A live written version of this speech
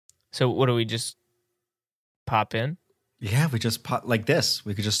So what do we just pop in? Yeah, we just pop like this.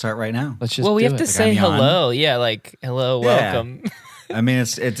 We could just start right now. Let's just Well, we do have to it. say I'm Jan. hello. Yeah, like hello, Yeah. welcome. I mean,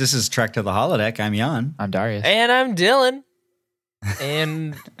 this is Trek to the Holodeck. I'm Jan. I'm Darius. And I'm Dylan.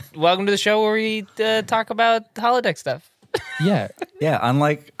 And welcome to the show where we talk about holodeck stuff. Yeah. Yeah,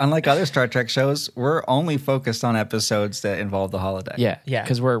 unlike other Star Trek shows, we're only focused on episodes that involve the holodeck. Yeah. Yeah.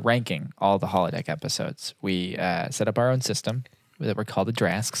 Because we're ranking all the holodeck episodes. We set up our own system that we're called the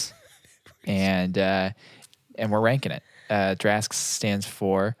Drasks, and we're ranking it. Drasks stands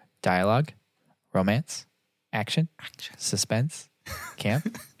for dialogue, romance, action, suspense,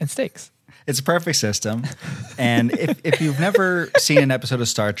 camp, and stakes. It's a perfect system. And if you've never seen an episode of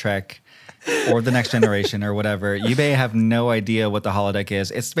Star Trek or The Next Generation or whatever, you may have no idea what the holodeck is.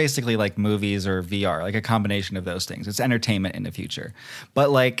 It's basically like movies or VR, like a combination of those things. It's entertainment in the future.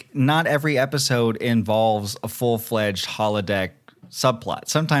 But like not every episode involves a full-fledged holodeck subplot.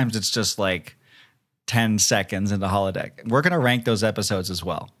 Sometimes it's just like 10 seconds in the holodeck. We're going to rank those episodes as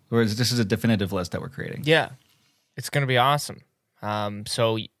well. Whereas this is a definitive list that we're creating. Yeah, it's gonna be awesome.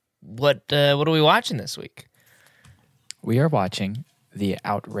 So what are we watching this week? We are watching The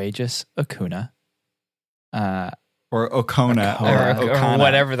Outrageous Okuna. Or Okona. Or Okana.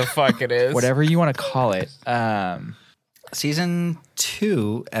 whatever the fuck it is. Whatever you want to call it. Season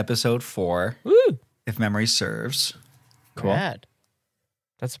 2, episode 4, Woo! if memory serves. Cool. Rad.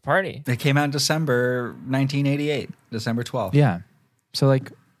 That's a party. It came out in December 1988, December 12th. Yeah. So,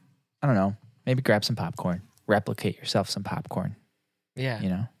 like, I don't know. Maybe grab some popcorn. Replicate yourself some popcorn. Yeah. You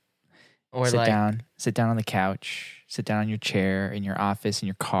know? Or sit like down on the couch, sit down on your chair, in your office, in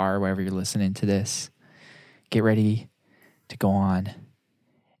your car, wherever you're listening to this. Get ready to go on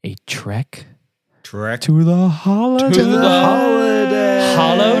a trek Trek to the holodeck. To the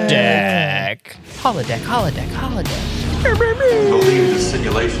holodeck. holodeck. Believe the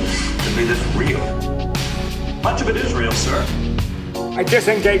simulations to be this real. Much of it is real, sir. I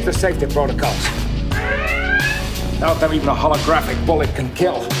disengage the safety protocols. Out there, even a holographic bullet can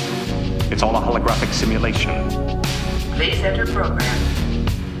kill. It's all a holographic simulation. Please enter program.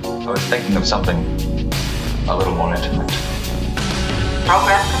 I was thinking of something a little more intimate.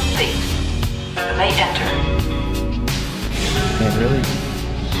 Program complete. You may enter. Man,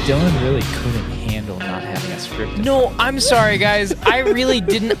 Dylan really couldn't handle not having a script. No, I'm sorry, guys. I really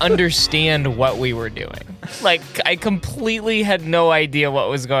didn't understand what we were doing. Like, I completely had no idea what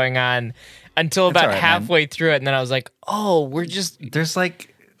was going on until about all right, halfway through it, and then I was like, "Oh, we're just." There's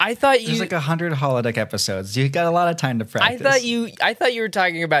like I thought you. there's like 100 holodeck episodes. You got a lot of time to I practice. thought you were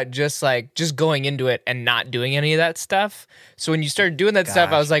talking about just going into it and not doing any of that stuff. So when you started doing that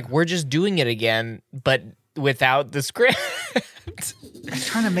stuff, I was like, "We're just doing it again, but without the script." I'm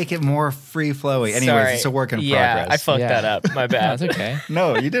trying to make it more free flowy. Anyways, Sorry. it's a work in Yeah, I progress. fucked that up. My bad. That's okay.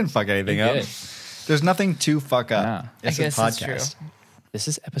 No, you didn't fuck anything You up. did. There's nothing to fuck up. No. It's I guess a that's podcast. true. This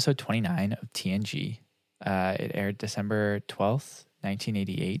is episode 29 of TNG. It aired December 12th,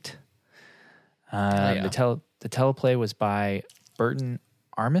 1988. yeah. The teleplay was by Burton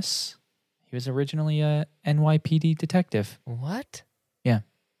Armis. He was originally a NYPD detective. What? Yeah.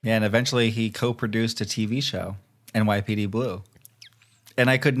 Yeah, and eventually he co-produced a TV show, NYPD Blue. And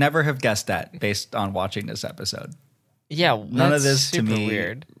I could never have guessed that based on watching this episode. Yeah, None of that's this to super me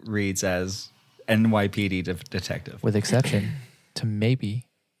weird. reads as NYPD detective. With exception to maybe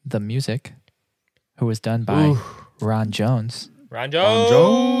the music, who was done by Ron Jones. Ron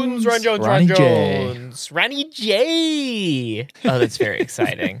Jones. Ronnie J. Ronnie J. Oh, that's very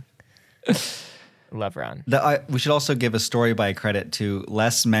exciting. Love Ron. We should also give a story by credit to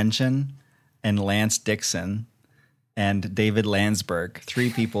Les Mention and Lance Dixon and David Landsberg, 3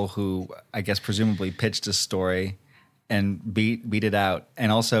 people who I guess presumably pitched a story and beat it out,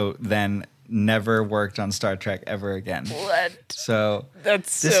 and also then never worked on Star Trek ever again. What? So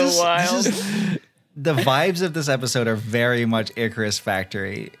That's this so is- wild. the vibes of this episode are very much Icarus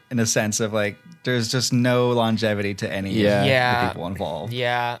Factory in a sense of like there's just no longevity to any Yeah. of Yeah. the people involved.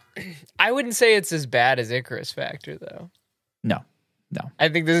 Yeah. I wouldn't say it's as bad as Icarus Factor, though. No. I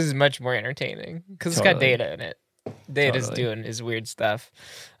think this is much more entertaining because it's got Totally. Data in it. Data's Totally. doing his weird stuff.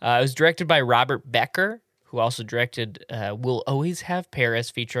 It was directed by Robert Becker, who also directed We'll Always Have Paris,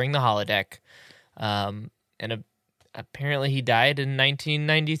 featuring the holodeck. Apparently he died in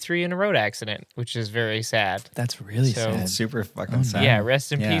 1993 in a road accident, which is very sad. That's really So- sad. It's super fucking sad. Yeah,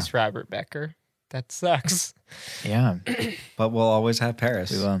 rest in Yeah. peace, Robert Becker. That sucks. Yeah. But we'll always have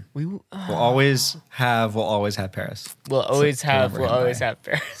Paris. We will. We'll always have Paris. We'll always have remember him by.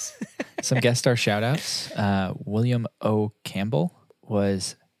 Paris. Some guest star shout outs. William O. Campbell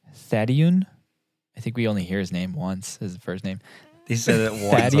was Thaddeus. I think we only hear his name once, his first name. He said it once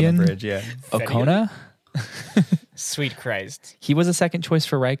on Thadian? the bridge. Yeah. Okona. Sweet Christ. He was a second choice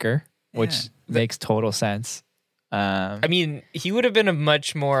for Riker, which Yeah. makes total sense. I mean, he would have been a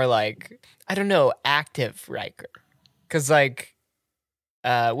much more like, I don't know, active Riker. Because like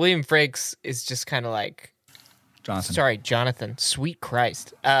William Frakes is just kind of like, Jonathan. Sweet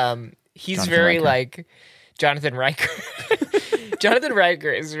Christ. He's Jonathan very Riker. like Jonathan Riker. Jonathan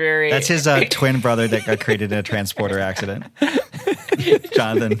Riker is very. That's his twin brother that got created in a transporter accident.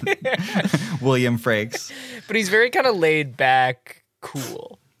 Jonathan William Frakes. But he's very kind of laid back,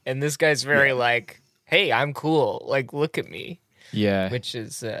 cool. And this guy's very like, hey, I'm cool. Like, look at me. Yeah. Which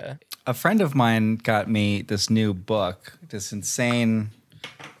is. A friend of mine got me this new book, this insane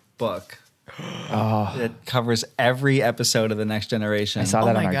book. It covers every episode of The Next Generation. I saw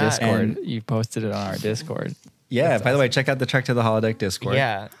that Oh on my our God. Discord. And- You posted it on our Discord. Yeah, by the way, check out the Trek to the Holodeck Discord.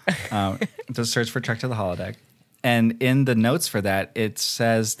 Yeah. Just search for Trek to the Holodeck. And in the notes for that, it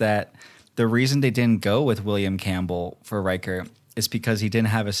says that the reason they didn't go with William Campbell for Riker is because he didn't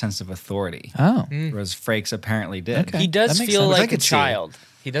have a sense of authority, Oh. whereas Frakes apparently did. Okay. He does That makes feel sense. Which I like a could see. child.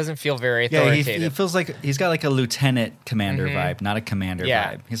 He doesn't feel very Yeah, authoritative. he feels like he's got like a lieutenant commander vibe, not a commander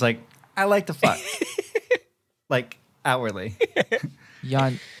Yeah. vibe. He's like, I like to fuck. Like, outwardly.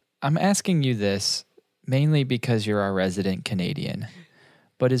 Jan, I'm asking you this mainly because you're our resident Canadian.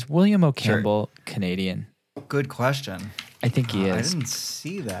 But is William O'Campbell Canadian? Good question. I think he I is. didn't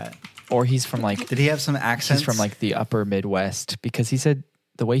see that. Or he's from like Did he have some accents? he's from like the upper Midwest because he said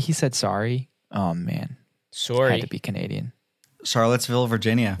the way he said sorry, oh man. Sorry. Had to be Canadian. Charlottesville,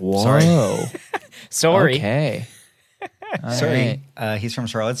 Virginia. Whoa. Sorry. Sorry. Okay. All Sorry. right. He's from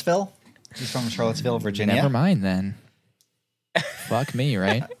Charlottesville? He's from Charlottesville, Virginia. Never mind then. Fuck me,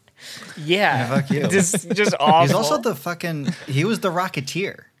 right? Yeah. Fuck you. Just awful. He's also the fucking. He was the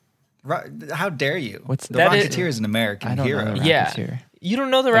Rocketeer. How dare you? What's the that is- Rocketeer is an American I don't hero. know the Yeah. Rocketeer. You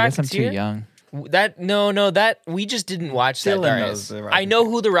don't know the I guess I'm Rocketeer? too young. That we just didn't watch Dylan that. knows Darius. the I know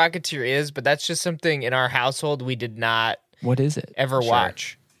who the Rocketeer is, but that's just something in our household we did not What is it? ever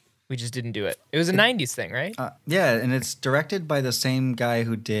watch. We just didn't do it. It was a '90s thing, right? Yeah, and it's directed by the same guy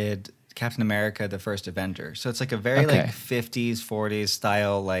who did Captain America: The First Avenger. So it's like a very Okay. like 50s, 40s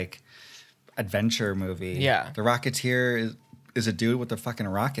style like adventure movie. Yeah. The Rocketeer is a dude with a fucking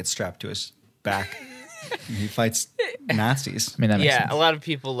rocket strapped to his back. And he fights Nazis. I mean, that makes Yeah, sense. a lot of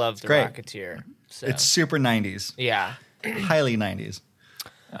people love the great. Rocketeer. So. It's super 90s. yeah. Highly 90s.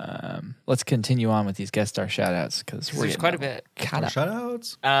 Let's continue on with these guest star shout outs because There's quite a bit. caught up.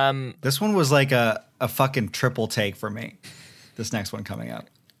 Shoutouts. This one was like a fucking triple take for me. This next one coming up.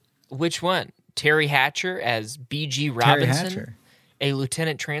 Which one? Terry Hatcher as B.G. Terry Robinson, Hatcher. a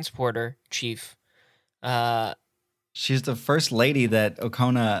lieutenant transporter chief. She's the first lady that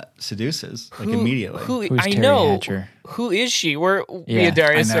Okona seduces, like immediately. Who Who's I Terry know. Hatcher? Who is she? We're me Yeah, and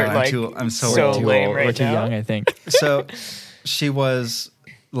Darius I know, are I'm like too- I'm so so old. Too lame old. right We're too now. young, I think. So she was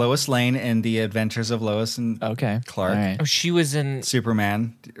Lois Lane in The Adventures of Lois and Okay. Clark. All right. Oh, she was in.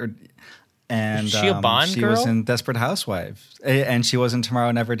 Superman. And Is she a Bond she was girl? in Desperate Housewives. And she was in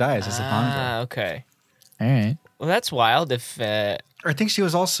Tomorrow Never Dies as a Bond girl. Okay. All right. Well, that's wild. If I think she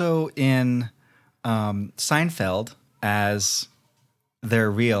was also in Seinfeld as their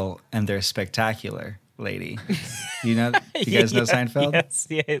real and their spectacular lady. You know, you guys know Seinfeld?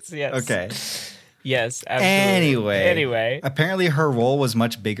 Yes. Okay. Yes. Absolutely. Anyway. apparently her role was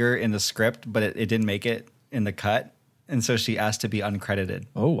much bigger in the script, but it didn't make it in the cut, and so she asked to be uncredited.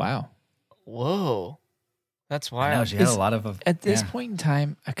 Oh, wow. Whoa. That's I wild. know she had a lot of. At this yeah. point in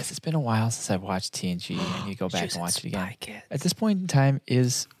time, because it's been a while since I've watched TNG, and you go back was and in watch it again. Spy Kids. At this point in time,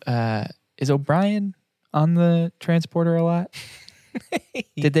 is O'Brien on the transporter a lot?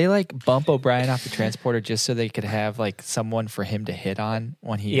 Did they like bump O'Brien off the transporter just so they could have like someone for him to hit on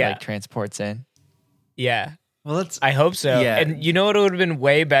when he Yeah. like transports in? Yeah. Well, let's. I hope so. Yeah. And you know what would have been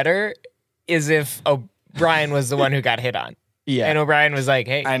way better is if O'Brien was the one who got hit on. Yeah, And O'Brien was like,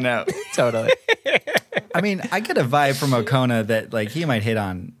 hey. I know. totally, I mean, I get a vibe from Okona that like he might hit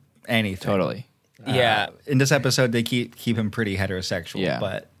on anything. totally. yeah. In this episode, they keep him pretty heterosexual. Yeah.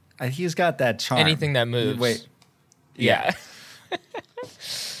 But he's got that charm. Anything that moves. Wait. Yeah.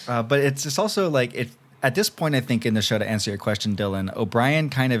 But it's also like it. At this point, I think in the show, to answer your question, Dylan, O'Brien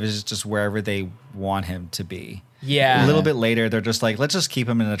kind of is just wherever they want him to be. Yeah. A little bit later, they're just like, let's just keep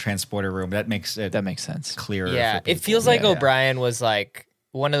him in a transporter room. That makes it That makes sense. clearer. Yeah. for It people. feels like Yeah. O'Brien was like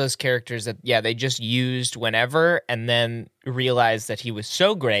one of those characters that, they just used whenever and then realized that he was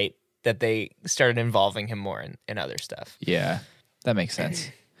so great that they started involving him more in other stuff. Yeah, that makes sense.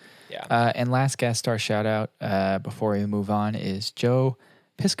 Yeah. And last guest star shout out before we move on is Joe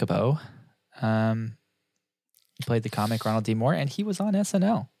Piscopo. He played the comic Ronald D. Moore, and he was on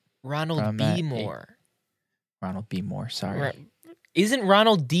SNL. Ronald From, B. Moore. Ronald B. Moore, sorry. Isn't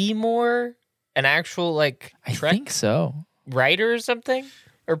Ronald D. Moore an actual like I Trek think so. writer or something?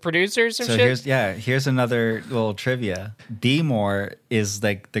 Or producer or some So shit? here's another little trivia. D. Moore is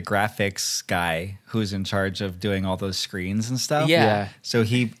like the graphics guy who's in charge of doing all those screens and stuff. Yeah. So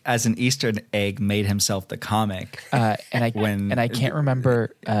he, as an Easter egg, made himself the comic. And I When- and I can't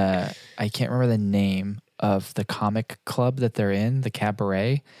remember the name of the comic club that they're in, the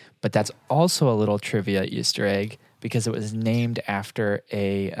Cabaret, but that's also a little trivia Easter egg because it was named after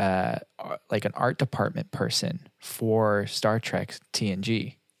a like an art department person for Star Trek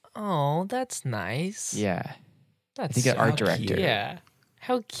TNG. Oh, that's nice. Yeah. That's I think an art so director. cute. Yeah.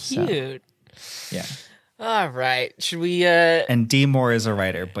 How cute. Yeah. All right. Should we And D. Moore is a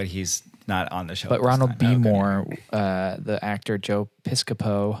writer, but he's not on the show. But this Ronald time. B. Okay. Moore, the actor Joe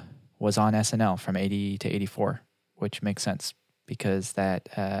Piscopo, was on SNL from 80 to 84, which makes sense because that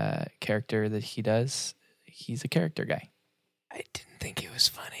character that he does, he's a character guy. I didn't think it was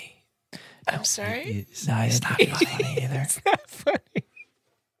funny. I'm sorry. No, it's not funny either. It's not funny.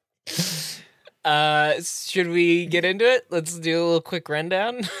 Should we get into it? Let's do a little quick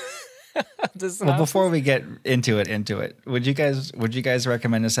rundown. Well, before we get into it, would you guys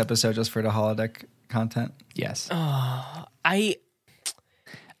recommend this episode just for the holodeck content? Yes. I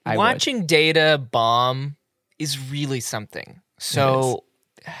I watching Data bomb is really something. So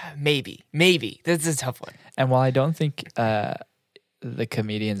maybe that's a tough one. And while I don't think the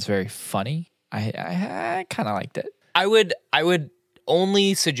comedian's very funny, I kind of liked it. I would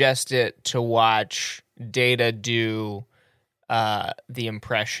only suggest it to watch Data do the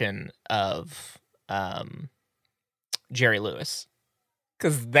impression of Jerry Lewis,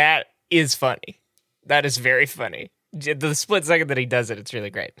 because that is funny. That is very funny. The split second that he does it, it's really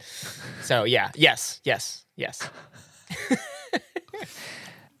great. So yeah, yes.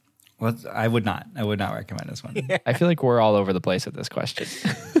 Well, I would not recommend this one. I feel like we're all over the place with this question.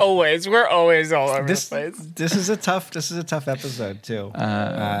 We're always all over This the place. this is a tough episode too.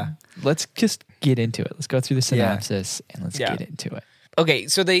 Let's just get into it. Let's go through the synopsis and let's Yeah. get into it. Okay,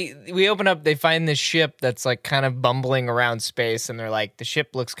 so we open up, they find this ship that's like kind of bumbling around space, and they're like, the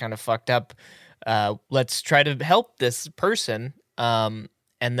ship looks kind of fucked up. Let's try to help this person. And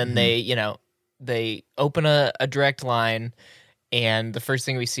then they open a direct line, and the first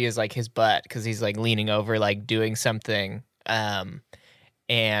thing we see is like his butt, because he's like leaning over, like doing something.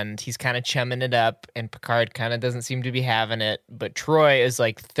 And he's kind of chumming it up, and Picard kind of doesn't seem to be having it, but Troy is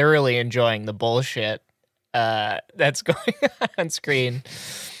like thoroughly enjoying the bullshit that's going on screen.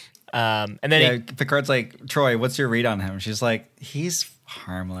 And then Picard's like, Troy, what's your read on him? She's like, he's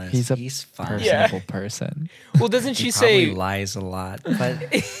harmless. He's fine. personable person. well, doesn't she He say probably lies a lot, but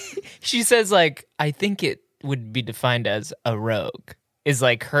she says like, I think it would be defined as a rogue, is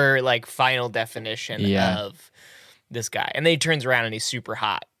like her like final definition of this guy. And then he turns around and he's super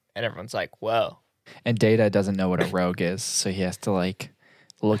hot, and everyone's like, whoa. And Data doesn't know what a rogue is, so he has to like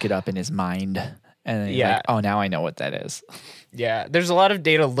look it up in his mind. And then he's like, oh, now I know what that is. Yeah, there's a lot of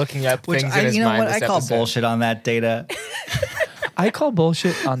Data looking up which things in his you know mind. what? I this call episode. bullshit on that Data. I call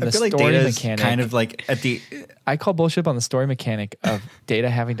bullshit on the I feel like story Data is mechanic. kind of like at the. I call bullshit on the story mechanic of Data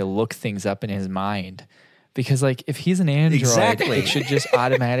having to look things up in his mind. Because like if he's an android, Exactly. it should just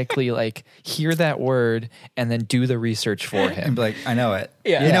automatically like hear that word and then do the research for And him. be like, I know it.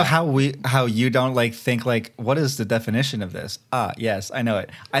 Yeah. You know how you don't like think like, what is the definition of this? Yes, I know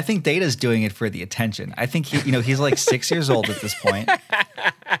it. I think Data's doing it for the attention. I think he's like 6 years old at this point.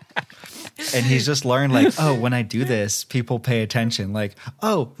 And he's just learned like, oh, when I do this, people pay attention. Like,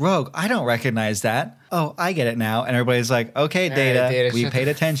 oh, Rogue, I don't recognize that. Oh, I get it now. And everybody's like, okay, right, Data, Data, we shut paid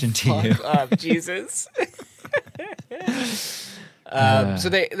the attention to you. Fuck up, Jesus. So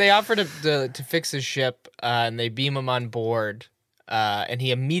they offer to fix his ship, and they beam him on board, and he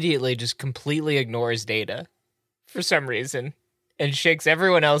immediately just completely ignores Data for some reason and shakes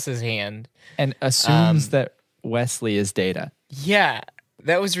everyone else's hand. And assumes that Wesley is Data. Yeah,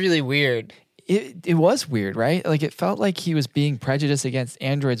 that was really weird. It was weird, right? Like it felt like he was being prejudiced against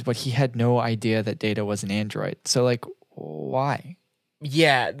androids, but he had no idea that Data was an android. So like, why?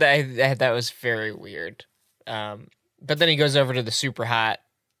 Yeah, that was very weird. But then he goes over to the super hot,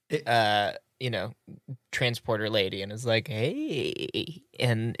 transporter lady, and is like, "Hey,"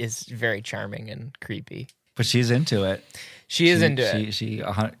 and is very charming and creepy. But she's into it. She is into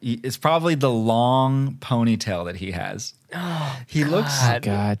it. It's probably the long ponytail that he has. He looks.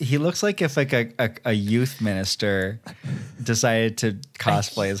 God. He looks like if like a youth minister decided to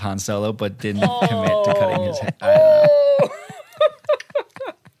cosplay as Han Solo, but didn't commit to cutting his hair. I don't know.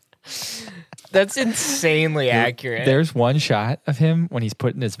 That's insanely accurate. There's one shot of him when he's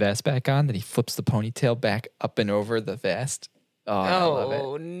putting his vest back on that he flips the ponytail back up and over the vest. Oh, I love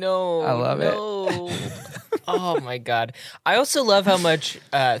it. No. I love it. Oh my god. I also love how much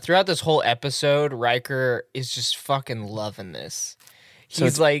throughout this whole episode, Riker is just fucking loving this.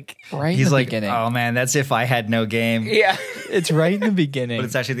 He's like right He's in the like, beginning. oh man, that's if I had no game. yeah. It's right in the beginning. But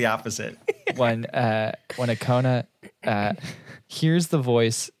it's actually the opposite. when Akona hears the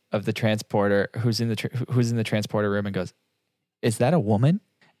voice of the transporter who's in the transporter room and goes, "Is that a woman?"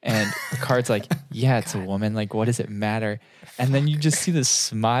 And Picard's like, "Yeah, it's a woman. Like, what does it matter?" And then you just see the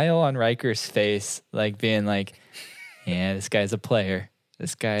smile on Riker's face, like being like, "Yeah, this guy's a player.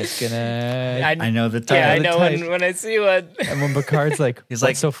 This guy's gonna." I know the type. Yeah, I the know type. when I see one. And when Picard's like, He's "What's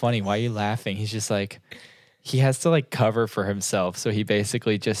like- so funny? Why are you laughing?" He's just like, he has to like cover for himself. So he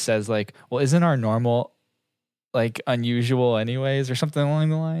basically just says like, "Well, isn't our normal like unusual anyways," or something along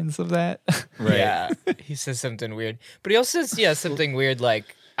the lines of that. Right. Yeah, he says something weird, but he also says something weird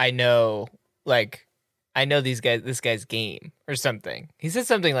like I know this guy's game or something. He said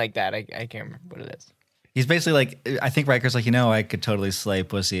something like that. I can't remember what it is. He's basically like, I think Riker's like, I could totally slay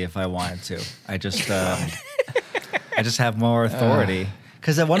pussy if I wanted to. I just have more authority.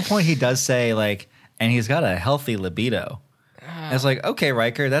 Because at one point he does say like, and he's got a healthy libido. And it's like, okay,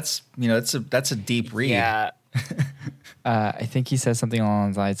 Riker, that's a deep read. Yeah, I think he says something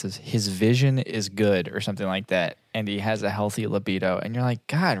along the lines of his vision is good or something like that, and he has a healthy libido. And you're like,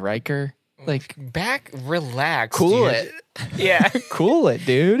 God, Riker, like, relax, cool dude. it, Yeah. cool it,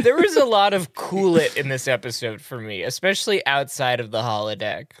 dude. There was a lot of cool it in this episode for me, especially outside of the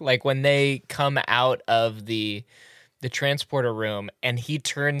holodeck. Like when they come out of the transporter room and he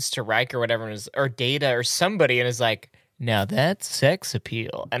turns to Riker, whatever, or Data or somebody, and is like, "Now that's sex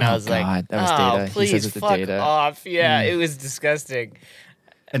appeal." And I was God, like, that was "Oh, Data. He please says it to fuck Data. off!" Yeah, it was disgusting.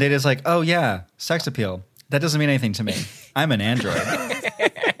 And Data's like, oh yeah, sex appeal. That doesn't mean anything to me. I'm an android.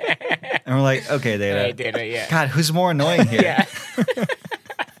 And we're like, okay, Data. Hey, Data, yeah. God, who's more annoying here? Yeah.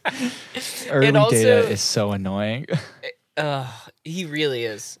 Early And also- Data is so annoying. He really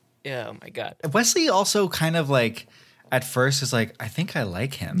is. Yeah, oh my god. Wesley also kind of like at first is like, I think I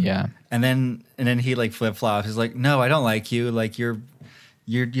like him. Yeah. And then he like flip flops. He's like, no, I don't like you. Like you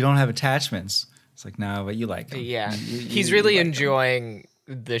don't have attachments. It's like, no, but you like him. Yeah. You He's really like him. enjoying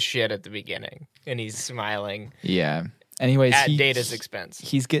the shit at the beginning, and he's smiling Yeah. Anyways, at Data's expense.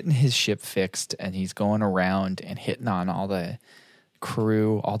 He's getting his ship fixed, and he's going around and hitting on all the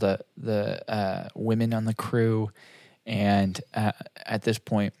crew, all the women on the crew. And at this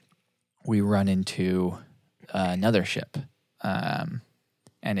point, we run into another ship, and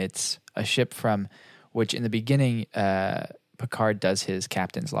it's a ship from which, in the beginning, Picard does his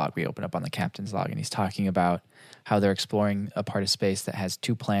captain's log. We open up on the captain's log, and he's talking about how they're exploring a part of space that has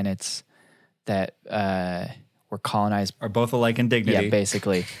two planets that were colonized. Are both alike in dignity. Yeah,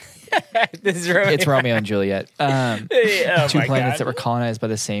 basically. This is Romeo. It's Romeo and Juliet. Oh Two my planets God. that were colonized by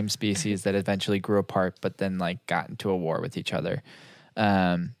the same species that eventually grew apart, but then like got into a war with each other,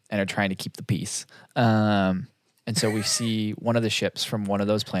 and are trying to keep the peace. And so we see one of the ships from one of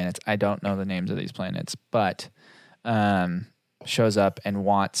those planets. I don't know the names of these planets, but shows up and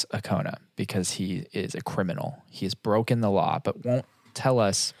wants Akona because he is a criminal. He has broken the law, but won't tell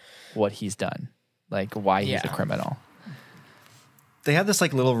us what he's done, like why he's a Yeah. criminal. They have this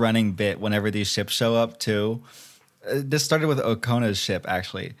like little running bit whenever these ships show up too. This started with Okona's ship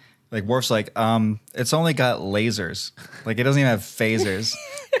actually. Like Worf's like, it's only got lasers. Like it doesn't even have phasers.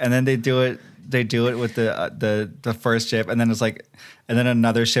 And then they do it with the first ship, and then it's like, and then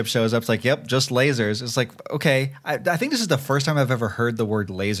another ship shows up. It's like, yep, just lasers. It's like, okay, I think this is the first time I've ever heard the word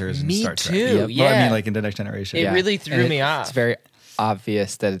lasers in Me Star Trek. too, Well, I yeah. mean, like in the Next Generation. It really threw And me off. It's very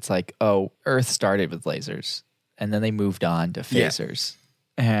obvious that it's like, oh, Earth started with lasers, and then they moved on to Yeah. phasers.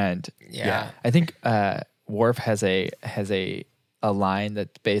 And Yeah. I think Worf has a line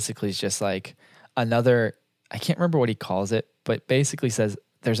that basically is just like another. I can't remember what he calls it, but basically says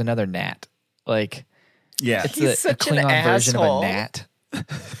there's another gnat. Like Yeah. it's He's a such an Klingon version of a asshole. gnat.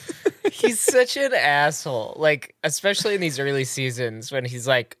 He's such an asshole. Like, especially in these early seasons when he's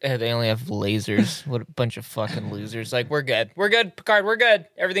like, they only have lasers. What a bunch of fucking losers. Like, we're good. We're good, Picard. We're good.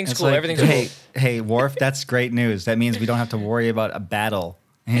 Everything's It's cool. like, Everything's hey, cool. hey, Worf, that's great news. That means we don't have to worry about a battle.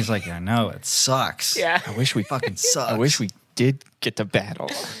 And he's like, I know, it sucks. Yeah. I wish we Fucking sucks. I wish we did get to battle.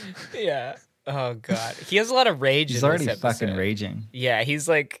 Yeah. Oh, God. He has a lot of rage He's in already this episode. fucking raging. Yeah, he's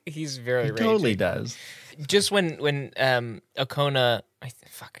very He raging. totally does. Just when Okona,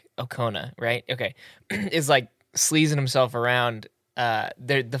 Okona, right? Okay, is like sleazing himself around.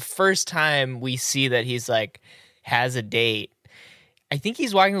 The first time we see that he's like has a date, I think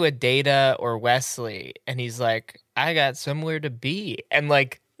he's walking with Data or Wesley, and he's like, I got somewhere to be. And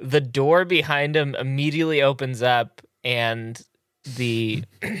like the door behind him immediately opens up, and the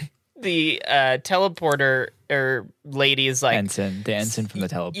teleporter or lady is like the ensign from the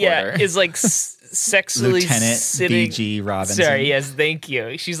teleporter. Yeah, is like sexily Lieutenant sitting. DG Robinson. Sorry, yes, thank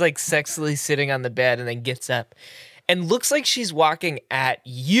you. She's like sexily sitting on the bed and then gets up and looks like she's walking at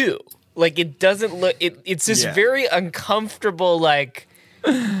you. Like it doesn't look. It's this very uncomfortable, like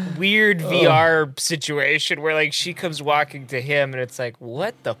weird VR situation where like she comes walking to him and it's like,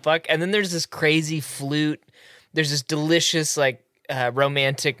 what the fuck? And then there's this crazy flute. There's this delicious like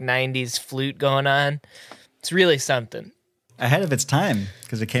romantic 90s flute going on. It's really something. Ahead of its time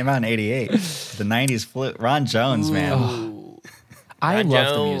because it came out in '88. The '90s flute. Ron Jones, man. I Ron love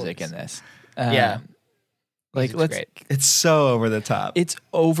the Jones. music in this. Yeah. Like Music's great. It's so over the top. It's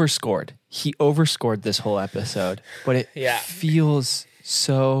overscored. He overscored this whole episode, but it feels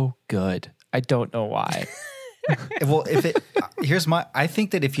so good. I don't know why. Well, I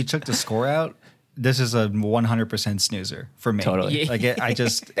think that if you took the score out, this is a 100% snoozer for me. Totally. Like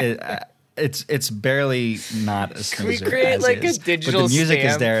it's barely not a snoozer. Can we create as like is. a digital But the music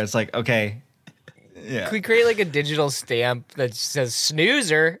stamp? is there. It's like, okay. Yeah. Can we create like a digital stamp that says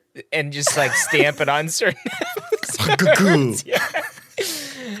snoozer and just like stamp it on certain episodes? Yeah.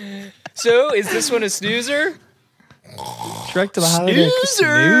 So is this one a snoozer? Direct to the holiday.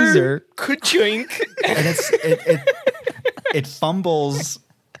 Snoozer. Ka-chink. And it fumbles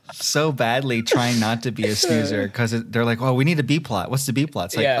so badly trying not to be a snoozer because they're like, oh, we need a B plot. What's the B plot?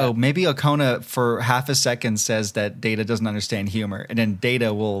 It's like, oh, maybe Okona for half a second says that Data doesn't understand humor, and then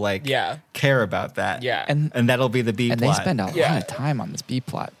Data will like care about that. Yeah. And that'll be the B plot. And they spend a lot of time on this B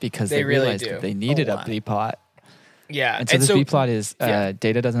plot because they really realized do. that they needed a B plot. Yeah. And so this B plot is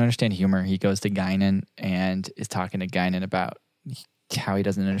Data doesn't understand humor. He goes to Guinan and is talking to Guinan about how he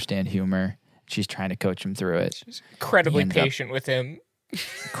doesn't understand humor. She's trying to coach him through it. She's incredibly patient with him.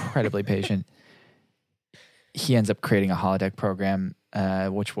 Incredibly patient. He ends up creating a holodeck program,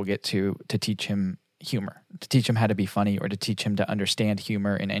 which we'll get to teach him humor, to teach him how to be funny, or to teach him to understand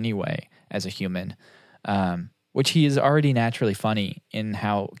humor in any way as a human, which he is already naturally funny in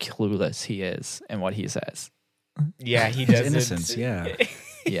how clueless he is and what he says. Yeah, he doesn't. Innocence, yeah.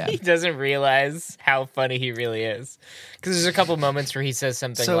 He doesn't realize how funny he really is. Because there's a couple moments where he says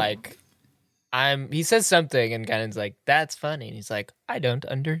something like, he says something and Guinan's like, that's funny. And he's like, I don't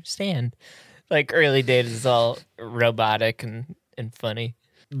understand. Like early Data is all robotic and funny.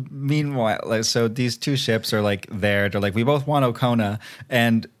 Meanwhile, so these two ships are like there. They're like, we both want Okona.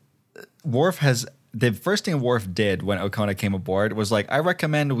 And Worf the first thing Worf did when Okona came aboard was like, I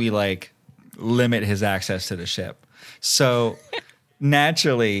recommend we like limit his access to the ship. So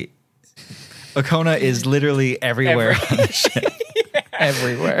naturally, Okona is literally everywhere on the ship.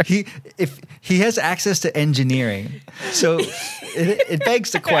 Everywhere. If he has access to engineering. So it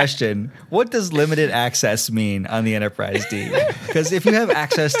begs the question, what does limited access mean on the Enterprise D? Because if you have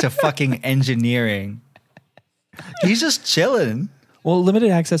access to fucking engineering, he's just chilling. Well, limited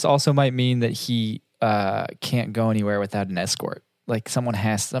access also might mean that he can't go anywhere without an escort. Like some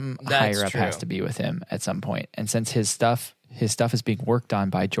higher up has to be with him at some point. And since his stuff is being worked on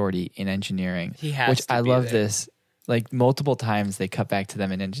by Geordi in engineering, I love this. Like multiple times they cut back to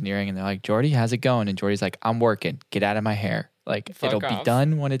them in engineering and they're like, Geordi, how's it going? And Geordi's like, I'm working. Get out of my hair. Like it'll be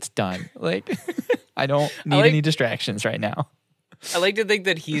done when it's done. Like I don't need any distractions right now. I like to think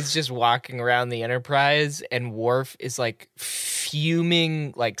that he's just walking around the Enterprise and Worf is like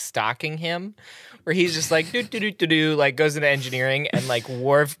fuming, like stalking him, where he's just like do like goes into engineering and like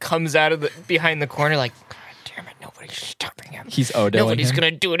Worf comes out of behind the corner like, God damn it, nobody's stopping him. He's Odo. Nobody's gonna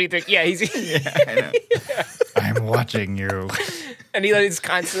do anything. Yeah, he's I know. I'm watching you. And he's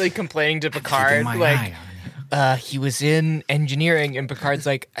constantly complaining to Picard like he was in engineering, and Picard's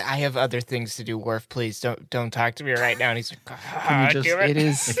like, I have other things to do, Worf, please don't talk to me right now. And he's like,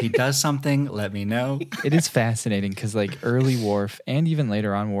 if he does something, let me know. It is fascinating because like early Worf and even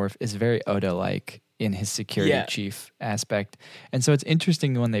later on Worf is very Odo-like in his security chief aspect. And so it's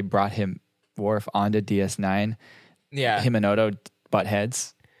interesting when they brought Worf onto DS9, him and Odo butt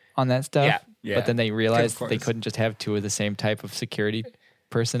heads on that stuff. Yeah. But then they realized they couldn't just have two of the same type of security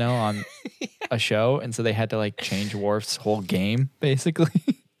personnel on a show, and so they had to like change Worf's whole game basically.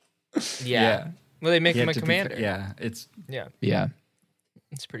 Yeah. Well, they make him a commander. It's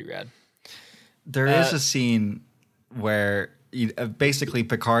pretty rad. There is a scene where basically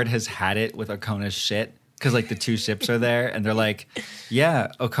Picard has had it with Okona's shit because like the two ships are there and they're like,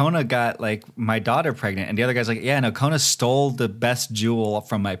 yeah, Okona got like my daughter pregnant, and the other guy's like, yeah, and Okona stole the best jewel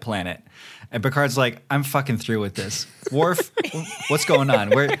from my planet. And Picard's like, I'm fucking through with this. Worf, what's going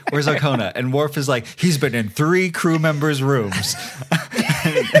on? Where's Okona? And Worf is like, he's been in 3 crew members' rooms.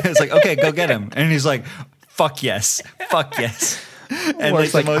 It's like, okay, go get him. And he's like, fuck yes. And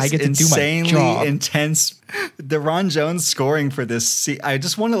Worf's like the like, I most get to do my insanely job. intense, the Ron Jones scoring for this. I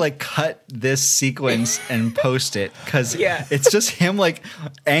just want to like cut this sequence and post it because it's just him like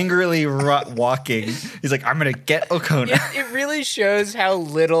angrily walking. He's like, I'm gonna get Okona. It really shows how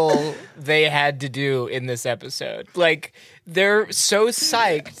little they had to do in this episode. Like they're so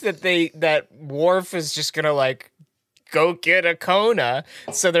psyched that Worf is just gonna like go get Okona.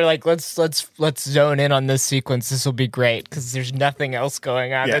 So they're like, let's zone in on this sequence. This will be great because there's nothing else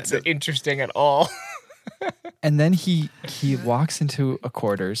going on that's interesting at all. And then he walks into a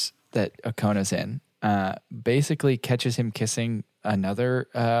quarters that Okona's in, basically catches him kissing another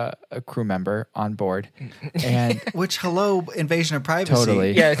a crew member on board, and Which, hello, invasion of privacy.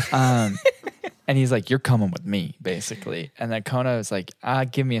 totally, Yeah. And he's like, "You're coming with me," basically. And then Okona is like,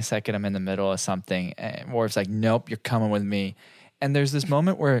 "Give me a second. I'm in the middle of something." And Worf's like, "Nope, you're coming with me." And there's this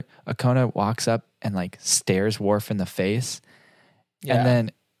moment where Okona walks up and like stares Worf in the face, and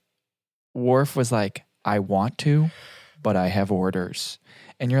then Worf was like, "I want to, but I have orders."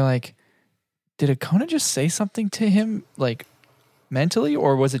 And you're like, did Okona just say something to him like mentally,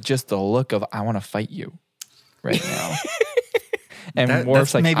 or was it just the look of "I want to fight you" right now? And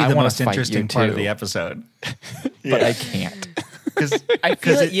Worf's that's like, maybe I the want most to fight interesting you part too, of the episode. but I can't. I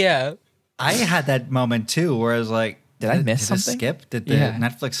feel like, I had that moment too where I was like, Did I miss this something? skip? Did the Yeah.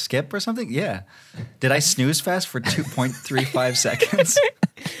 Netflix skip or something? Yeah. Did I snooze fast for 2.35 seconds?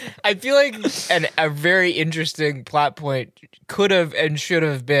 I feel like a very interesting plot point could have and should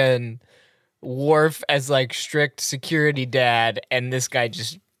have been Worf as like strict security dad and this guy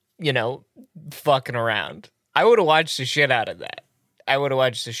just, fucking around. I would have watched the shit out of that. I would have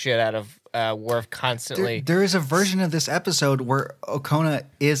watched the shit out of Worf constantly. There is a version of this episode where Okona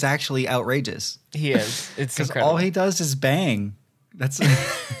is actually outrageous. He is. It's Because incredible. all he does is bang. That's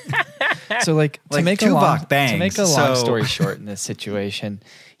So like to Like make Tuvok a bangs, long so- story short in this situation,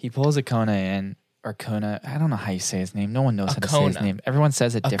 he pulls Okona in, or Kona. I don't know how you say his name. No one knows how to say his Okona. name. Everyone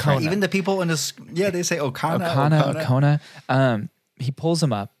says it different. even the people in this. Yeah, they say Okona. Okona. He pulls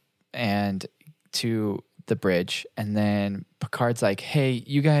him up and to the bridge, and then Picard's like, "Hey,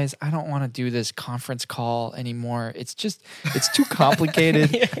 you guys, I don't want to do this conference call anymore. It's too complicated.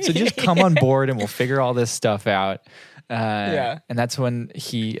 So just come on board, and we'll figure all this stuff out." And that's when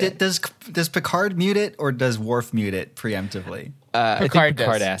he Does Picard mute it or does Worf mute it preemptively? I think Picard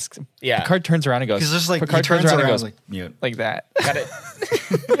Picard does. asks. Yeah. Picard turns around and goes. Because just like Picard he turns around and and goes like mute. like that. Got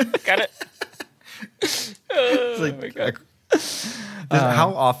it. Got it.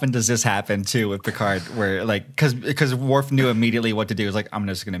 How often does this happen too with Picard? Where like because Worf knew immediately what to do. He was like, I'm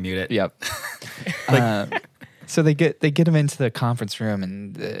just gonna mute it. Yep. So they get him into the conference room,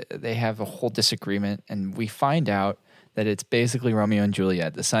 and they have a whole disagreement, and we find out that it's basically Romeo and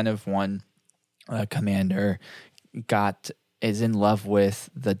Juliet. The son of one commander is in love with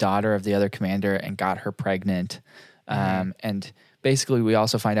the daughter of the other commander and got her pregnant. And basically, we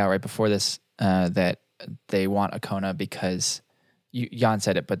also find out right before this that they want Okona because Jan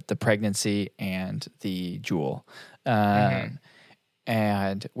said it, but the pregnancy and the jewel.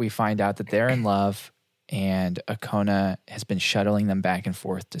 And we find out that they're in love, and Okona has been shuttling them back and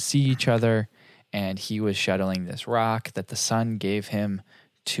forth to see each other. And he was shuttling this rock that the son gave him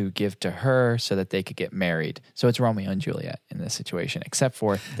to give to her so that they could get married. So it's Romeo and Juliet in this situation, except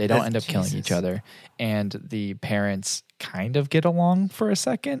for they don't end up killing each other. And the parents kind of get along for a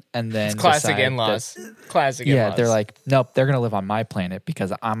second, and then Classic decide in-laws. that- Classic yeah, in-laws. they're like, nope, they're gonna live on my planet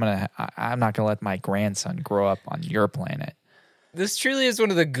because I'm not gonna let my grandson grow up on your planet. This truly is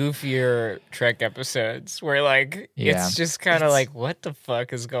one of the goofier Trek episodes where, like, Yeah. it's just kind of like, what the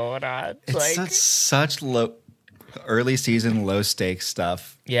fuck is going on? It's Like, such low, early season, low stakes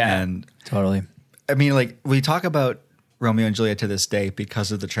stuff. Yeah. And Totally. I mean, like, we talk about Romeo and Juliet to this day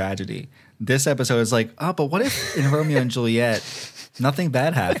because of the tragedy. This episode is like, oh, but what if in Romeo and Juliet nothing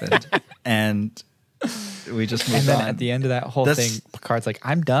bad happened and we just moved And then on? at the end of that whole That's- thing, Picard's like,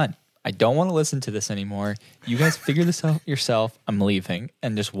 I'm done. I don't want to listen to this anymore. You guys figure this out yourself. I'm leaving.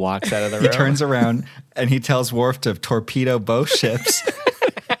 And just walks out of the room. He turns around and he tells Worf to torpedo both ships,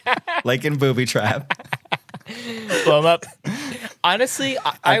 like in Booby Trap. blow 'em up. Honestly,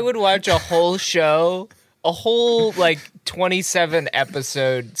 I would watch a whole show, a whole, like, 27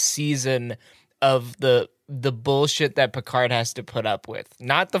 episode season of the bullshit that Picard has to put up with.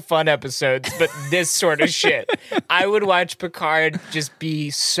 Not the fun episodes, but this sort of shit. I would watch Picard just be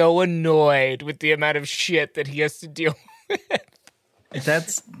so annoyed with the amount of shit that he has to deal with.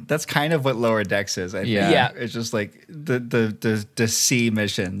 That's kind of what Lower Decks is. I think. Yeah. It's just like the sea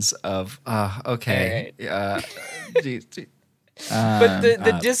missions of okay. But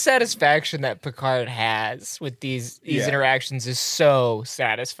the dissatisfaction that Picard has with these interactions is so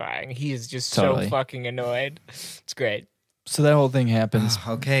satisfying. He is just so fucking annoyed. It's great. So that whole thing happens.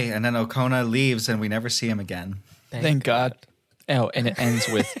 Okay, and then Okona leaves, and we never see him again. Thank God. Oh, and it ends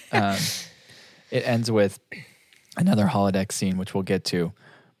with another holodeck scene, which we'll get to.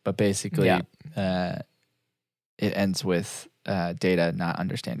 But basically, it ends with Data not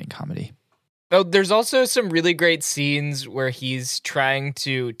understanding comedy. Oh, there's also some really great scenes where he's trying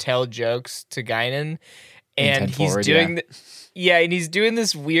to tell jokes to Guinan, and he's doing and he's doing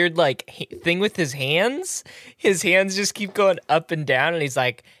this weird like thing with his hands. His hands just keep going up and down, and he's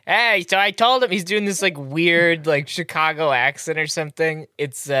like, "Hey!" So I told him he's doing this like weird like Chicago accent or something.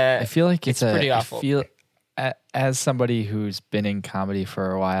 It's I feel like it's pretty awful. As somebody who's been in comedy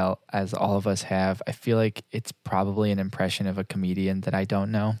for a while, as all of us have, I feel like it's probably an impression of a comedian that I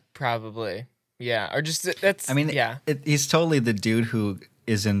don't know. Probably. Yeah, or just that's. I mean, yeah, he's totally the dude who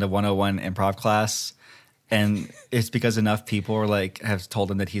is in the 101 improv class, and it's because enough people are like have told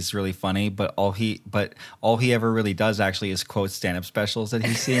him that he's really funny. But all he ever really does actually is quote stand-up specials that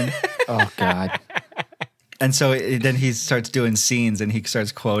he's seen. Oh God! And so then he starts doing scenes, and he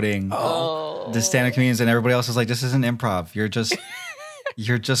starts quoting the stand-up comedians, and everybody else is like, "This isn't improv.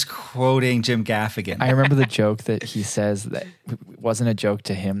 You're just quoting Jim Gaffigan." I remember the joke that he says that wasn't a joke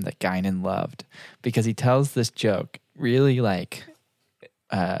to him that Guinan loved, because he tells this joke really like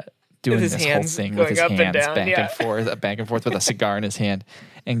doing this whole thing with his hands back and forth with a cigar in his hand.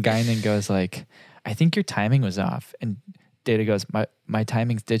 And Guinan goes like, "I think your timing was off." And Data goes, my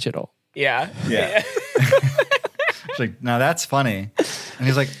timing's digital. Yeah. It's like, now that's funny. And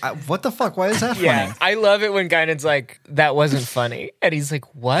he's like, what the fuck? Why is that funny? Yeah, I love it when Guinan's like, that wasn't funny. And he's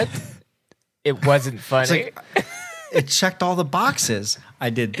like, what? It wasn't funny. It's like, it checked all the boxes. I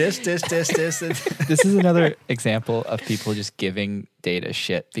did this. This is another example of people just giving Data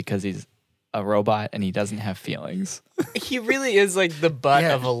shit because he's a robot and he doesn't have feelings. He really is like the butt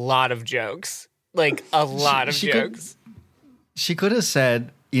of a lot of jokes. Like a lot of jokes. She could have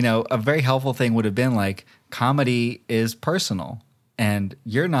said, a very helpful thing would have been like, comedy is personal. And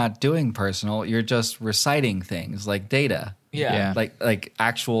you're not doing personal. You're just reciting things like data. Yeah. Like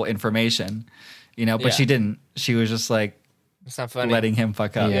actual information, but she didn't. She was just like, it's not funny. Letting him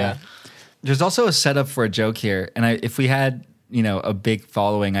fuck up. Yeah. There's also a setup for a joke here. And if we had, a big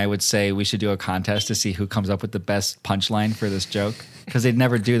following, I would say we should do a contest to see who comes up with the best punchline for this joke. Because they'd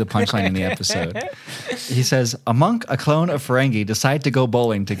never do the punchline in the episode. He says, a monk, a clone, a Ferengi decide to go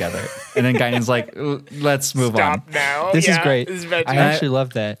bowling together. And then Guinan's like, let's move on. Stop now. This is great. This is I actually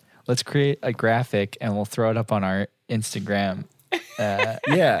love that. Let's create a graphic and we'll throw it up on our Instagram.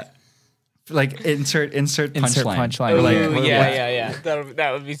 Yeah. Like insert punchline. Oh, like, yeah.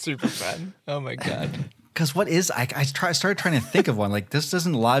 That would be super fun. Oh my God. Because what is I started trying to think of one. Like this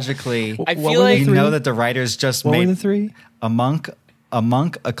doesn't logically. I feel like that the writers just what made were the three? A monk,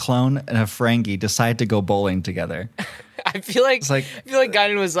 a clone, and a Ferengi decide to go bowling together. I feel like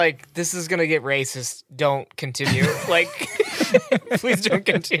Guinan was like, "This is gonna get racist. Don't continue. Like, please don't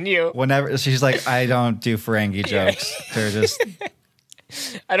continue." Whenever she's like, "I don't do Ferengi jokes. They're just."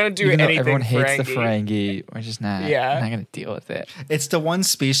 I don't do Even though anything. Everyone hates Ferengi. the Ferengi. We're just not. Not going to deal with it. It's the one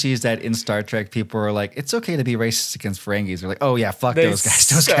species that in Star Trek people are like, it's okay to be racist against Ferengis. They're like, oh yeah, fuck those guys.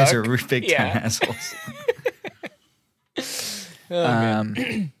 Those guys are big time assholes.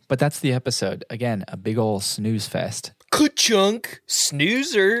 But that's the episode. Again, a big ol' snooze fest. Ka-chunk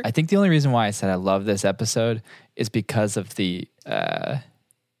snoozer. I think the only reason why I said I love this episode is because of the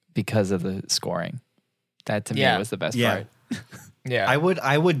scoring. That to me was the best part. Yeah, I would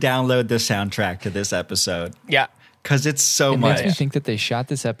download the soundtrack to this episode. Yeah, because it's so it much. Makes me think that they shot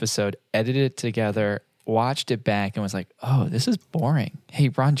this episode, edited it together, watched it back, and was like, "Oh, this is boring." Hey,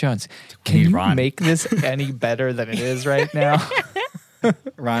 Ron Jones, can you make this any better than it is right now?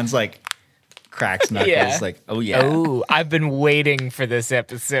 Ron's like cracks knuckles, like, "Oh yeah, oh, I've been waiting for this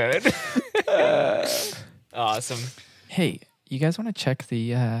episode." Awesome. Hey, you guys want to check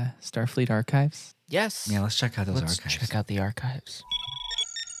the Starfleet archives? Yes. Yeah, let's check out those archives. Check out the archives.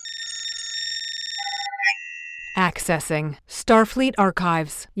 Accessing Starfleet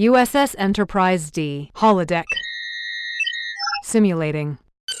Archives. USS Enterprise D. Holodeck. Simulating.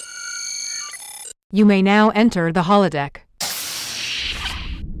 You may now enter the holodeck.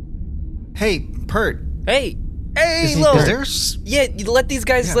 Hey, Pert. Hey, Is Lo. there? Yeah, let these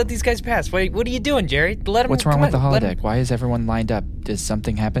guys pass. Wait, what are you doing, Jerry? Let them. What's wrong with the holodeck? Why is everyone lined up? Did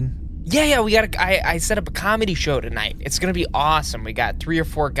something happen? Yeah, we got. I set up a comedy show tonight. It's gonna be awesome. We got 3 or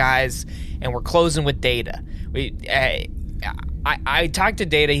 4 guys, and we're closing with Data. I talked to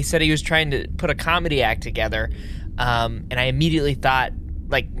Data. He said he was trying to put a comedy act together, and I immediately thought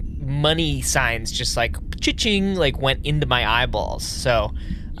like money signs just like cha-ching like went into my eyeballs. So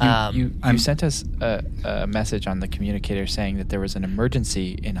you sent us a message on the communicator saying that there was an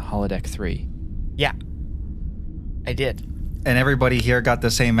emergency in Holodeck 3. Yeah, I did. And everybody here got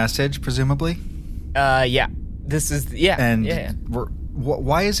the same message, presumably? Yeah. This is, yeah. And yeah.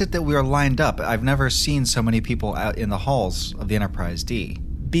 Why is it that we are lined up? I've never seen so many people out in the halls of the Enterprise D.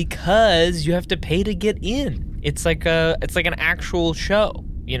 Because you have to pay to get in. It's like an actual show,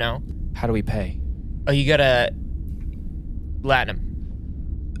 you know? How do we pay? Oh, you gotta Latinum.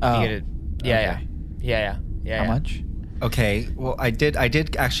 Oh. You gotta, yeah. How much? Okay, well, I did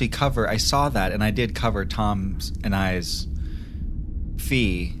actually cover, I saw that, and I did cover Tom's and I's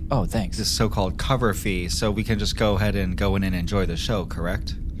fee. Oh, thanks. This so-called cover fee, so we can just go ahead and go in and enjoy the show,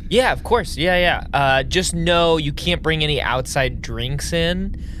 correct? Yeah, of course. Yeah. Just know you can't bring any outside drinks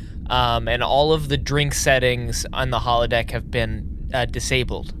in, and all of the drink settings on the holodeck have been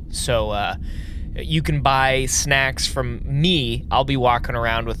disabled. So you can buy snacks from me. I'll be walking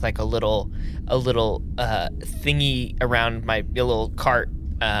around with like a little thingy around my little cart,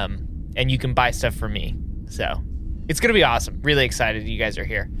 and you can buy stuff from me. So it's gonna be awesome. Really excited you guys are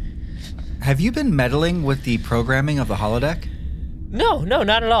here. Have you been meddling with the programming of the holodeck? No, not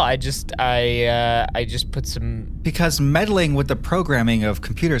at all. I just put some. Because meddling with the programming of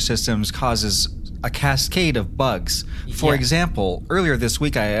computer systems causes a cascade of bugs. For example, earlier this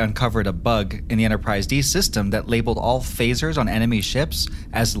week I uncovered a bug in the Enterprise D system that labeled all phasers on enemy ships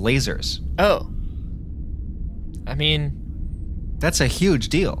as lasers. Oh. I mean, that's a huge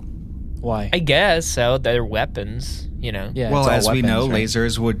deal. Why? I guess so. They're weapons, you know. Yeah. Well, as weapons, we know, right?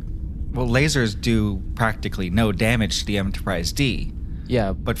 lasers do practically no damage to the Enterprise D.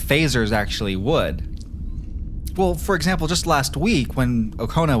 Yeah, but phasers actually would. Well, for example, just last week when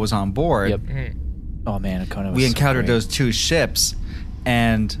Okona was on board, Yep. Oh man, Okona was we encountered so great. those 2 ships,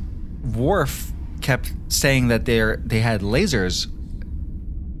 and Worf kept saying that they had lasers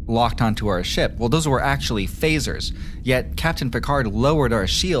locked onto our ship. Well, those were actually phasers. Yet Captain Picard lowered our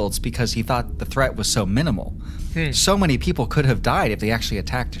shields because he thought the threat was so minimal. So many people could have died if they actually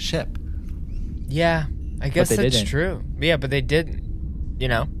attacked a ship. Yeah, I guess they that's didn't. true. Yeah, but they didn't. You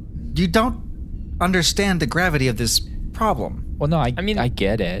know. You don't understand the gravity of this problem. Well, no, I mean, I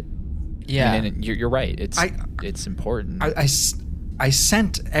get it. Yeah, I mean, you're right. It's important. I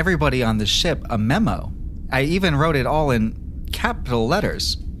sent everybody on the ship a memo. I even wrote it all in capital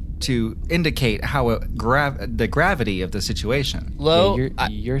letters to indicate how the gravity of the situation. Lo, Yeah,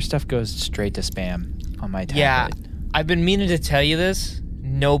 your stuff goes straight to spam on my tablet. yeah, I've been meaning to tell you this.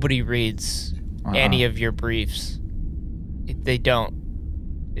 Nobody reads any of your briefs. They don't.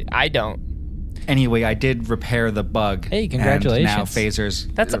 I don't. Anyway, I did repair the bug. Hey, congratulations. And now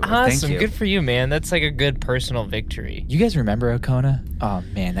phasers. That's Thank awesome. you. Good for you, man. That's like a good personal victory. You guys remember Okona? Oh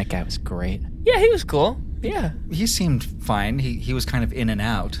man, that guy was great. Yeah, he was cool. Yeah. He seemed fine. He was kind of in and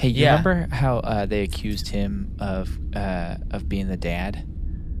out. Hey, you Yeah. remember how they accused him of being the dad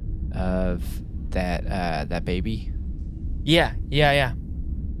of that baby? Yeah.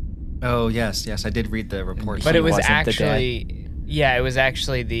 Oh yes, I did read the report. But He it was wasn't the actually, it was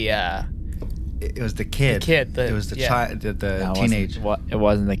actually the. It was the kid. It was the child, the No, teenage. It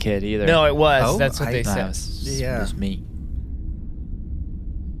wasn't the kid either. No, it was. Oh, That's what they No, said. it was me.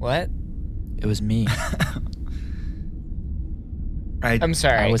 What? It was me. I'm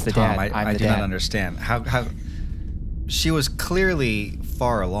sorry. I was the Tom, dad. I'm I the do not dad. understand how she was clearly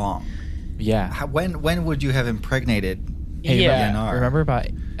far along. Yeah. When would you have impregnated? Hey, Yeah. Yanar? Remember about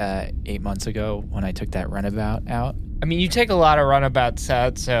 8 months ago when I took that runabout out? I mean, you take a lot of runabouts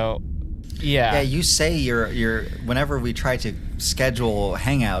out, so yeah. Yeah, you say you're. Whenever we try to schedule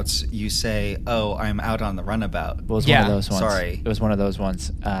hangouts, you say, "Oh, I'm out on the runabout." Well, it was Yeah. one of those ones. Sorry. It was one of those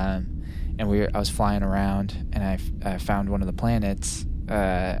ones. And I was flying around, and I found one of the planets.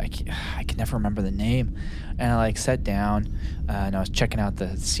 I can never remember the name. And I like sat down, and I was checking out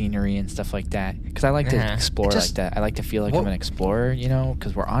the scenery and stuff like that. Because I like to explore like that. I like to feel like I'm an explorer, you know.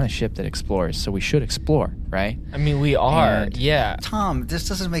 Because we're on a ship that explores, so we should explore, right? I mean, we are. And- Yeah. Tom, this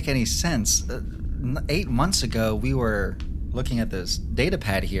doesn't make any sense. 8 months ago, we were looking at this data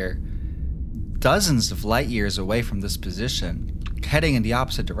pad here, dozens of light years away from this position, heading in the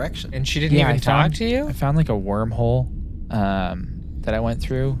opposite direction. And she didn't even talk to you? I found like a wormhole that I went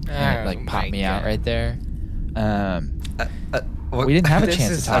through, and it like popped me out right there. We didn't have a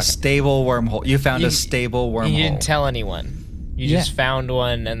chance to talk. A stable wormhole. You found You- a stable wormhole. You didn't tell anyone. You just found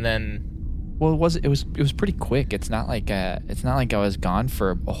one and then. Well, it was pretty quick. It's not like I was gone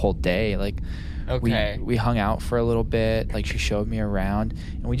for a whole day. Like, okay, we hung out for a little bit. Like, she showed me around,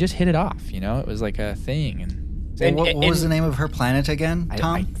 and we just hit it off. It was like a thing. And what was the name of her planet again,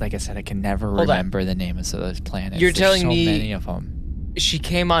 Tom? like I said, I can never remember the names of those planets. You're telling There's me so many of them. She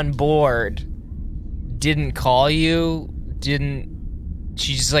came on board, didn't call you,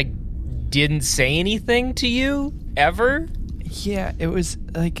 she just like didn't say anything to you ever? Yeah, it was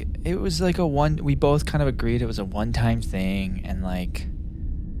like a one. We both kind of agreed it was a one-time thing, and like.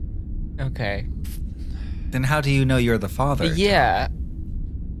 Okay. Then how do you know you're the father? Yeah.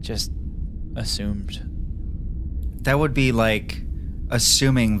 Just assumed. That would be like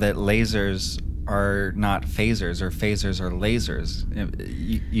assuming that lasers are not phasers or phasers are lasers.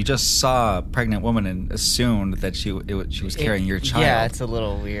 You just saw a pregnant woman and assumed that she was carrying your child. Yeah, it's a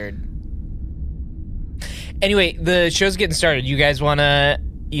little weird. Anyway, the show's getting started. You guys wanna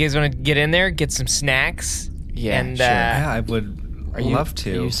get in there, get some snacks? Yeah, and, sure. Yeah, I would love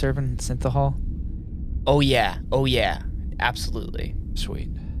to. Are you serving synthahol? Oh yeah, absolutely. Sweet.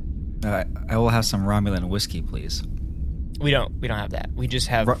 I will have some Romulan whiskey, please. We don't have that. We just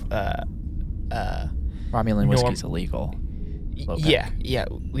have Romulan whiskey's illegal. Yeah,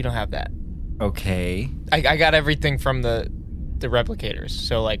 we don't have that. Okay. I got everything from the replicators.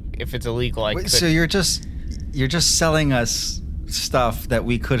 So like, if it's illegal, I could. So you're just selling us stuff that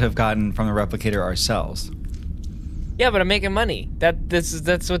we could have gotten from the replicator ourselves. Yeah, but I'm making money.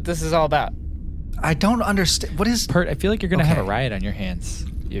 That's what this is all about. I don't understand. What is Pert? I feel like you're gonna have a riot on your hands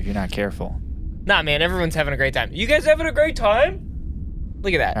if you're not careful. Nah, man, everyone's having a great time. You guys having a great time?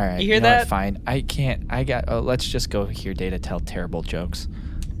 Look at that. All right, you hear that? Fine. I can't. Let's just go hear Data tell terrible jokes.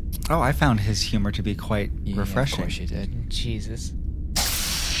 Oh, I found his humor to be quite refreshing. Of course you did. Jesus.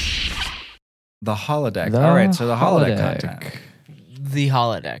 The holodeck. All right, so the holodeck content. The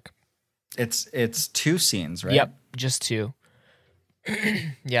holodeck. It's 2 scenes, right? Yep, just 2.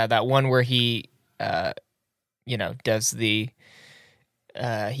 Yeah, that one where he, does the.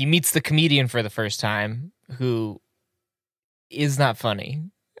 He meets the comedian for the first time, who is not funny.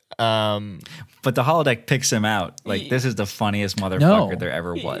 But the holodeck picks him out. Like, this is the funniest motherfucker there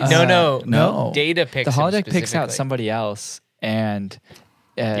ever was. No. Data picks the him holodeck picks out somebody else, and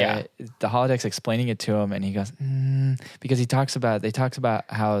the holodeck's explaining it to him, and he goes, because they talks about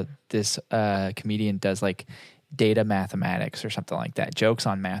how this comedian does like data mathematics or something like that, jokes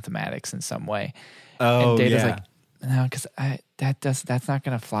on mathematics in some way. Oh, and Data's yeah. like, no, because that's not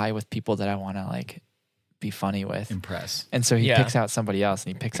gonna fly with people that I want to like be funny with, impress. And so he picks out somebody else,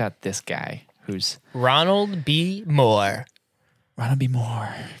 and he picks out this guy who's Ronald B. Moore.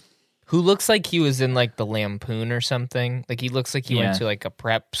 Who looks like he was in like the Lampoon or something. Like, he looks like he went to like a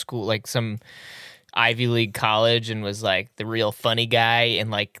prep school, like some Ivy League college, and was like the real funny guy in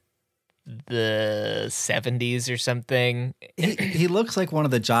like the 70s or something. He looks like one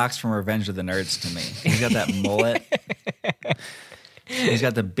of the jocks from Revenge of the Nerds to me. He's got that mullet. He's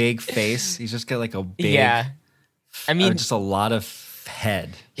got the big face. He's just got like a big, just a lot of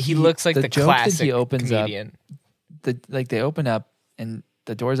head. He looks like the joke classic that he opens comedian. They open up and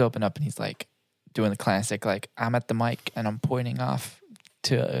the doors open up, and he's like doing the classic, like, I'm at the mic and I'm pointing off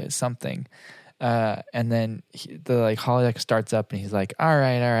to something. And then the like holodeck starts up, and he's like, all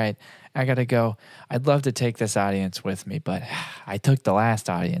right, I gotta go. I'd love to take this audience with me, but I took the last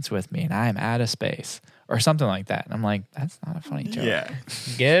audience with me, and I'm out of space, or something like that. And I'm like, that's not a funny joke. Yeah.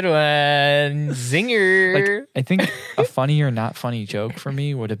 Good one. Zinger. Like, I think a funny or not funny joke for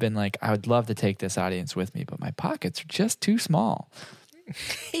me would have been like, I would love to take this audience with me, but my pockets are just too small.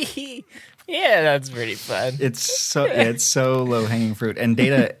 Yeah, that's pretty fun. It's so low hanging fruit. And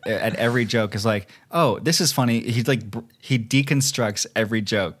Data at every joke is like, oh, this is funny. He's like, he deconstructs every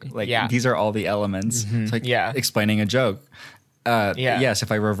joke. Like, these are all the elements. Mm-hmm. It's like explaining a joke. Yes,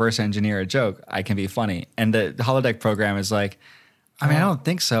 if I reverse engineer a joke, I can be funny. And the holodeck program is like, I mean, I don't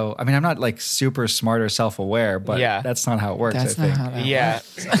think so. I mean, I'm not like super smart or self-aware, but that's not how it works. That's I think. not how that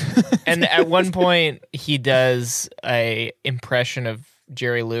works. And at one point, he does a impression of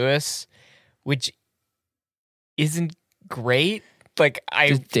Jerry Lewis, which isn't great. Like, I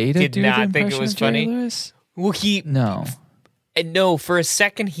did not think it was funny. Lewis? Well, no, for a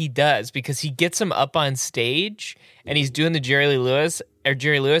second he does, because he gets him up on stage and he's doing the Jerry Lewis,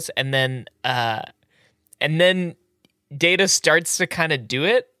 and then Data starts to kind of do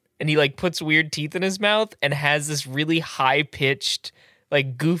it, and he like puts weird teeth in his mouth and has this really high pitched,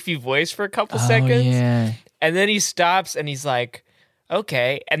 like, goofy voice for a couple seconds. Yeah. And then he stops and he's like,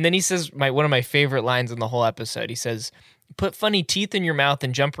 okay. And then he says one of my favorite lines in the whole episode. He says, "Put funny teeth in your mouth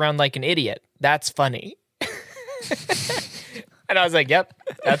and jump around like an idiot. That's funny." And I was like, "Yep,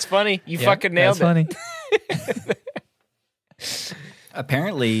 that's funny. You fucking nailed it." Funny.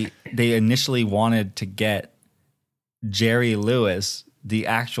 Apparently, they initially wanted to get Jerry Lewis, the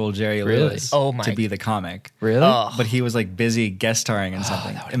actual Jerry Lewis, Oh my to be the comic. Really? Oh. But he was like busy guest starring in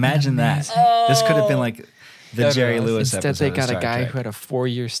something. that would've Imagine been that. This could have been like the Jerry Lewis Instead, episode. they got of a Star guy Trek. who had a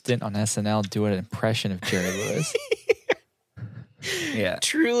 4-year stint on SNL do an impression of Jerry Lewis. Yeah,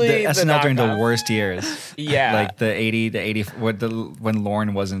 Truly, the SNL during the knockoff. worst years. Yeah. like the 80 to 80 when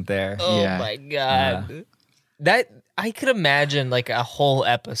Lorne wasn't there. Oh Yeah. my god. That I could imagine like a whole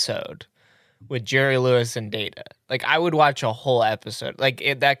episode with Jerry Lewis and Data. Like I would watch a whole episode. Like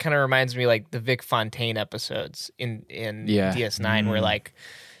that kind of reminds me like the Vic Fontaine episodes in DS9 where like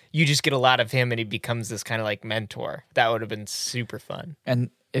you just get a lot of him and he becomes this kind of like mentor. That would have been super fun. And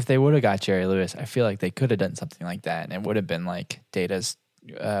if they would have got Jerry Lewis, I feel like they could have done something like that, and it would have been like Data's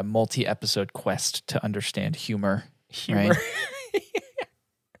multi-episode quest to understand humor. Right?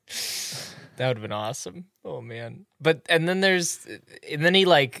 That would have been awesome. Oh man. And then he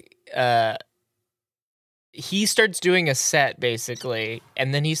like he starts doing a set basically,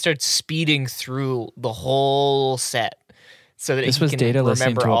 and then he starts speeding through the whole set so that This he was can Data listening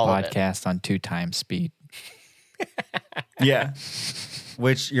remember to a all of it. podcast on 2x speed. Yeah,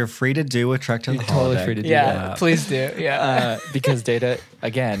 which you're free to do with Trek to the You're totally Holodeck. free to do Yeah, that. please do. Yeah. Because Data,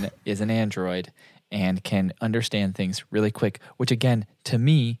 again, is an android and can understand things really quick, which again, to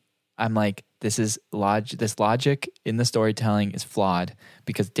me, I'm like, this logic in the storytelling is flawed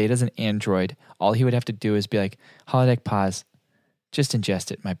because Data's an android. All he would have to do is be like, holodeck pause, just ingest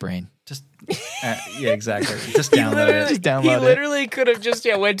it in my brain. Just yeah, exactly. Just download it. Just download he it. literally could have just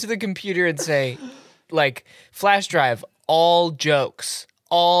went to the computer and say, like, flash drive, all jokes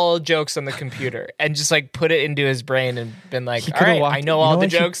on the computer, and just like put it into his brain and been like, He all coulda right, walked- I know you all know the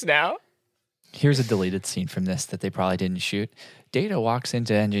what he- jokes now. Here's a deleted scene from this that they probably didn't shoot. Data walks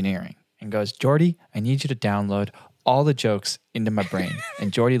into engineering and goes, Geordi, I need you to download all the jokes into my brain.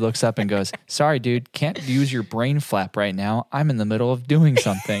 And Geordi looks up and goes, sorry, dude, can't use your brain flap right now. I'm in the middle of doing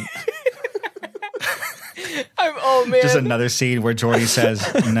something. Oh man, Just another scene where Geordi says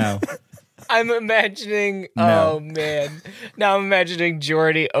no. I'm imagining. No. Oh man, now I'm imagining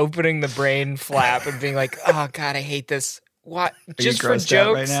Geordi opening the brain flap and being like, "Oh God, I hate this. What? Just for grossed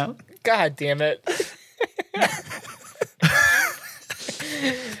out jokes? right now? God damn it!"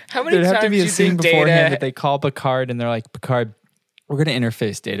 How many There'd times have to be do a you scene think beforehand Data? that they call Picard and they're like, Picard, we're going to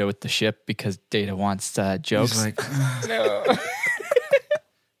interface Data with the ship because Data wants jokes. He's like, No.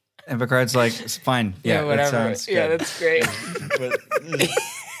 and Picard's like, it's fine. Yeah, Yeah, whatever. It sounds Yeah, good. that's great.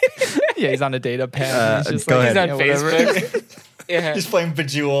 yeah, he's on a Data pad. and he's just go like, He's ahead. on yeah, whatever. Facebook. Yeah, Just playing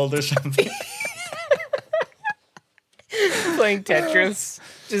Bejeweled or something. playing Tetris,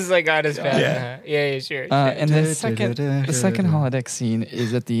 just like on his pad. Yeah, sure. And the second holodeck scene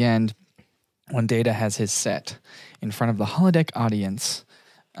is at the end when Data has his set in front of the holodeck audience,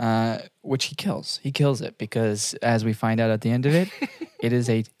 which he kills. He kills it because, as we find out at the end of it, it is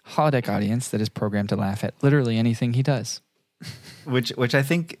a holodeck audience that is programmed to laugh at literally anything he does. which I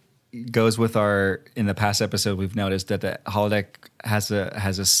think goes with our, in the past episode we've noticed that the holodeck has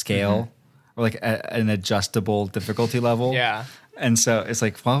a scale or like an adjustable difficulty level. Yeah. And so it's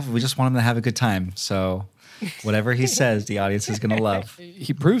like, well, we just want him to have a good time. So whatever he says, the audience is going to love.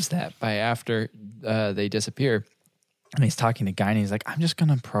 He proves that by after they disappear, and he's talking to Guy, and he's like, "I'm just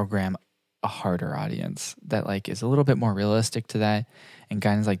gonna program a harder audience that like is a little bit more realistic to that." And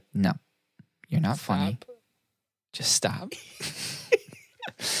Guy's like, "No, you're not funny. Just stop."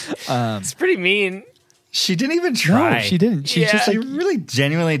 It's pretty mean. She didn't even try. No, she didn't. She Yeah. just She like, really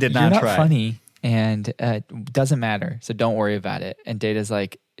genuinely did you're not not try. funny, and doesn't matter. So don't worry about it. And Data's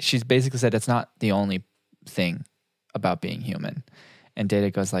like, she's basically said it's not the only thing about being human. And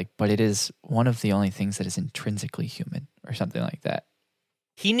Data goes like, but it is one of the only things that is intrinsically human, or something like that.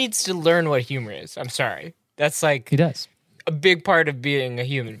 He needs to learn what humor is. I'm sorry. That's like He does. a big part of being a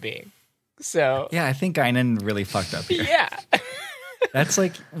human being. So Yeah, I think Guinan really fucked up here. yeah. That's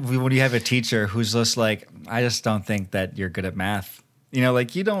like when you have a teacher who's just like, I just don't think that you're good at math. You know,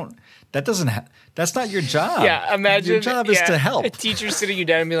 like you don't, that doesn't, that's not your job. Yeah, imagine Your job is to help. a teacher sitting you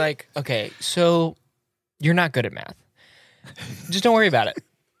down and be like, okay, so you're not good at math. Just don't worry about it.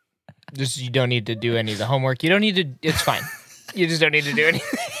 Just you don't need to do any of the homework. You don't need to, it's fine. You just don't need to do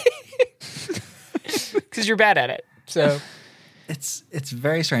anything. Because you're bad at it. So It's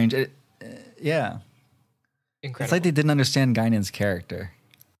very strange. Yeah. incredible. It's like they didn't understand Guinan's character.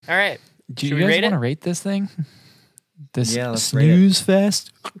 All right. Do Should you we guys rate want to it? rate this thing? This Yeah, let's rate it. snooze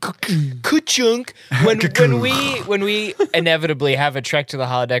fest? Ka-chunk. When we inevitably have a Trek to the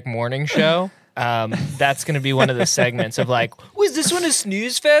Holodeck morning show, That's going to be one of the segments of like, was this one a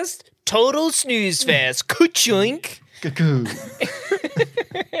snooze fest? Total snooze fest. Ka-chunk.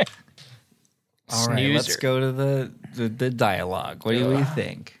 All right, let's go to the dialogue. What do we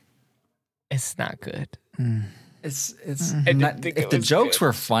think? It's not good. It's I not, didn't think if it the was jokes good.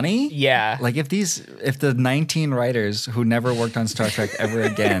 were funny, Yeah. like if the 19 writers who never worked on Star Trek ever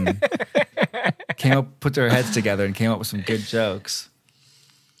again put their heads together and came up with some good jokes.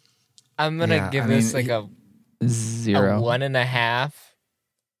 I'm going to give this like a 0. 1.5.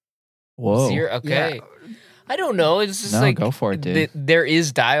 Whoa. 0. Okay. Yeah. I don't know. It's just No, like go for it, dude. There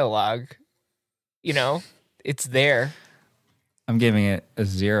is dialogue. You know, it's there. I'm giving it a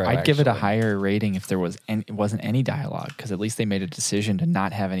 0. I'd give it a actually. higher rating if there wasn't any dialogue, because at least they made a decision to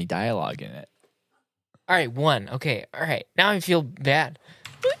not have any dialogue in it. All right, 1. Okay. All right. Now I feel bad.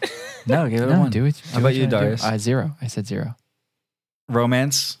 No, give it a No, 1. do it. How about you, Darius? 0. I said 0.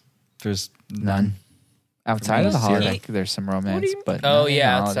 Romance? There's none. Outside of the Zero. holodeck, there's some romance, but Oh not in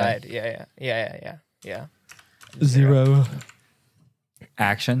yeah, the holodeck. outside. Yeah. 0.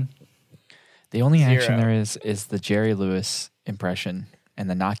 Action? The only action 0. there is the Jerry Lewis impression and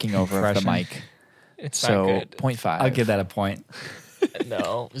the knocking over of the Impression? mic. It's So not good. 0.5. I'll give that a point.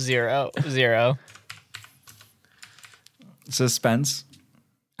 No, 0. 0. Suspense?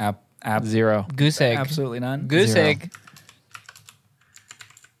 0. Goose egg. Absolutely none. Goose 0. egg.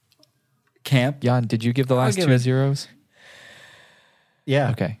 Camp? Jan, did you give the last give 2 it- zeros?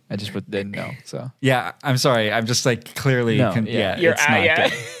 Yeah. Okay, I just didn't know. So Yeah, I'm sorry. I'm just like clearly. No, yeah. You're it's not yeah.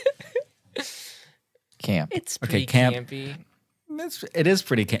 good. camp. It's Okay, pretty camp. campy. It is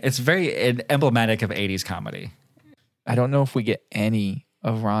pretty. It's very emblematic of 80s comedy. I don't know if we get any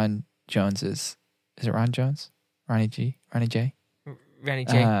of Ron Jones's. Is it Ron Jones? Ronnie J. Randy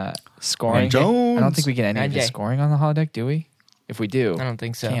J. Scoring. Jones. I don't think we get any Ron of the J. scoring on the holodeck, do we? If we do, I don't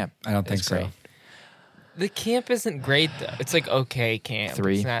think so. camp. I don't think is so. great. The camp isn't great though. It's like okay camp.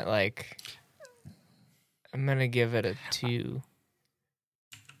 3. It's not like. I'm gonna give it a 2.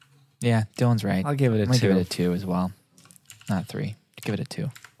 Yeah, Dylan's right. I'll give it a I'm gonna 2. give it a 2 as well. Not 3. Give it a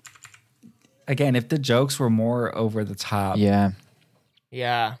 2. Again, if the jokes were more over the top, Yeah.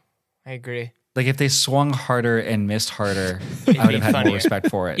 Yeah, I agree. like if they swung harder and missed harder, It'd I would be have had funnier. more respect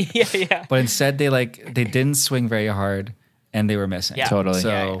for it. Yeah. But instead, they didn't swing very hard, and they were missing. Yeah. Totally. So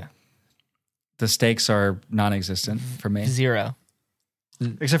Yeah. the stakes are non-existent for me, 0.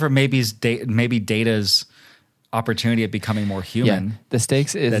 except for maybe Data's opportunity of becoming more human. Yeah. The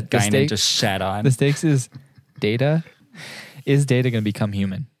stakes is That the Guinan stake, just shat on. The stakes is Data. Is Data going to become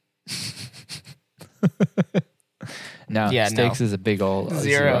human? No. Yeah, stakes no. is a big old 0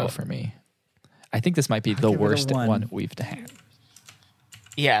 0. for me. I think this might be the give it a worst 1. one we've had. Oh,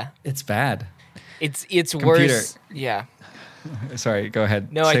 Yeah. It's bad. It's Computer. worse. Yeah. Sorry, go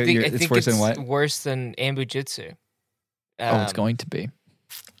ahead. No, Say I think it's worse than what? worse than Ambujitsu. Oh, it's going to be.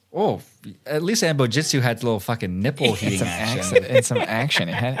 Oh, at least Ambojitsu had little fucking nipple heating Some action. action. It's some action.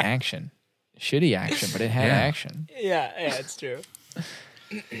 It had action. Shitty action, but it had Yeah. action. Yeah, it's true.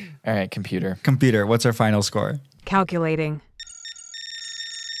 All right, computer. Computer, what's our final score? Calculating.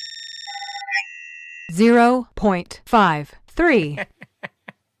 0.53.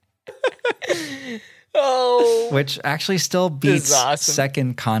 Oh, Which actually still This beats is awesome.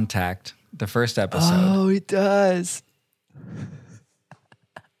 Second Contact, the first episode. Oh, it does.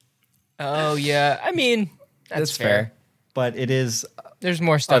 oh yeah. I mean, that's fair. But it is There's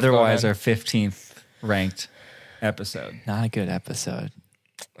more stuff. otherwise going our 15th ranked episode. Not a good episode.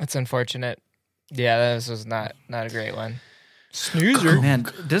 That's unfortunate. Yeah, this was not a great one. Snoozer. Man,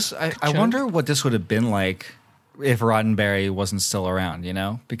 I wonder what this would have been like if Roddenberry wasn't still around, you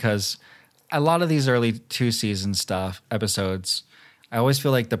know? Because a lot of these early 2-season episodes, I always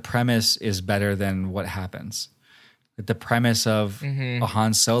feel like the premise is better than what happens. The premise of a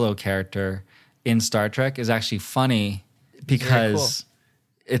Han Solo character in Star Trek is actually funny because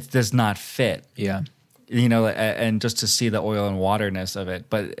it does not fit. Yeah. You know, and just to see the oil and waterness of it.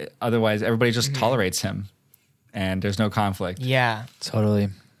 But otherwise, everybody just tolerates him and there's no conflict. Yeah, Totally.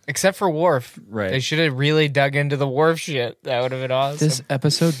 except for Worf. Right. They should have really dug into the Worf shit. That would have been awesome. This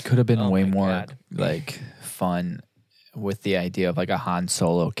episode could have been Oh way my more God. like fun with the idea of like a Han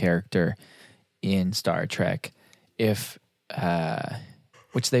Solo character in Star Trek if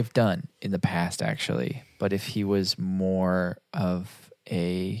which they've done in the past actually, but if he was more of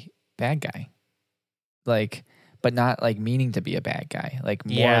a bad guy. Like but not like meaning to be a bad guy. Like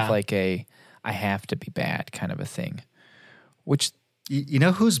more Yeah. of like a I have to be bad kind of a thing. Which You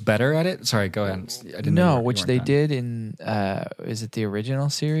know who's better at it? Sorry, go ahead. I didn't know no, you which weren't they done. did in is it the original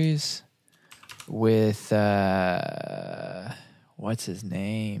series with what's his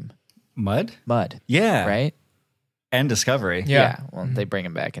name? Mud? Yeah. Right? And Discovery. Yeah. Well, they bring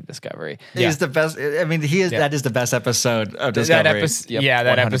him back in Discovery. He's the best. I mean, that is the best episode of Discovery.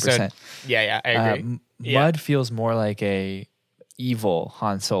 That episode. Yeah, I agree. Mud feels more like a evil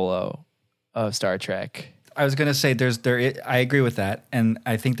Han Solo of Star Trek. I was going to say I agree with that. And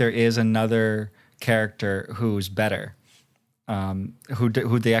I think there is another character who's better, who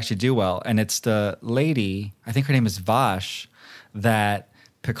they actually do well. And it's the lady, I think her name is Vash, that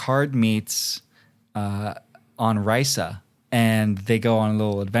Picard meets on Risa, and they go on a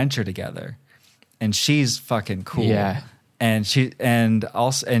little adventure together, and she's fucking cool. Yeah, and she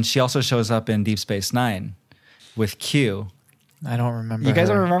also shows up in Deep Space Nine with Q. I don't remember. You guys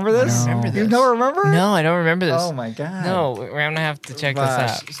don't remember this? No. You don't remember? No, I don't remember this. Oh my god! No, we're gonna have to check this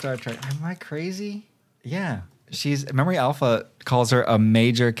out. Star Trek. Am I crazy? Yeah, Memory Alpha calls her a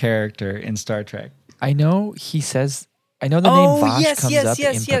major character in Star Trek. I know he says. I know the name Vash comes up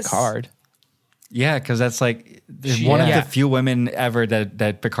in Picard. Yeah, because that's like one of the few women ever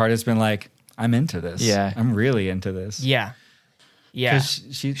that Picard has been like, I'm into this. Yeah. I'm really into this. Yeah.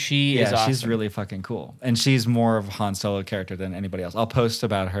 She is awesome. She's really fucking cool. And she's more of a Han Solo character than anybody else. I'll post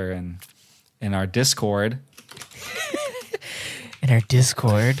about her in our Discord. In our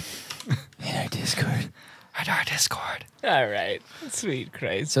Discord. All right. Sweet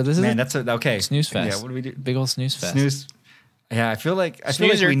Christ. So this is that's okay. Snooze fest. Yeah, what do we do? Big old snooze fest. Snooze. Yeah, I feel like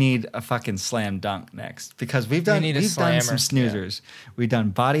we need a fucking slam dunk next, because we've done some snoozers. Yeah. We've done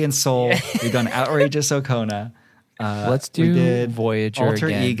Body and Soul. We've done Outrageous Okona. Let's do Voyager Alter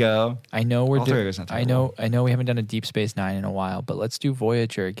again. Ego. I know we're doing. I know we haven't done a Deep Space Nine in a while, but let's do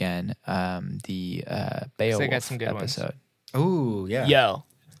Voyager again. The Beowulf episode. Oh yeah. Yo,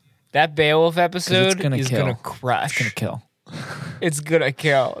 that Beowulf episode is gonna crush. It's gonna kill. It's gonna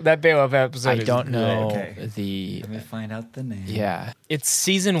kill. That Beowulf episode. I don't know the. Let me find out the name. Yeah, it's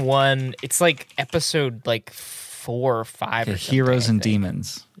season 1. It's like episode 4 or 5. Or Heroes and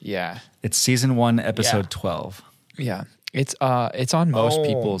Demons. Yeah, it's season 1, episode 12. Yeah, it's on most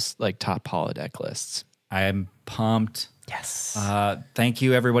people's top holodeck lists. I am pumped. Yes. Thank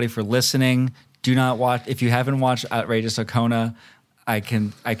you everybody for listening. Do not watch if you haven't watched Outrageous Okona. I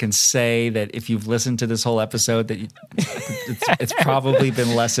can say that if you've listened to this whole episode, that it's probably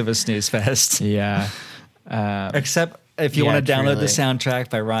been less of a snooze fest. Yeah. Except if you want to download the soundtrack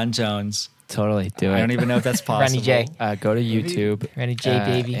by Ron Jones. Totally do it. I don't even know if that's possible. Ronnie J. Go to YouTube. Ronnie J,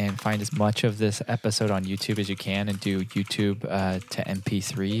 baby. And find as much of this episode on YouTube as you can, and do YouTube to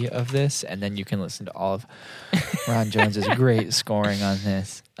MP3 of this, and then you can listen to all of Ron Jones's great scoring on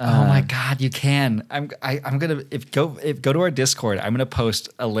this. Oh my God, you can! I'm gonna go to our Discord. I'm gonna post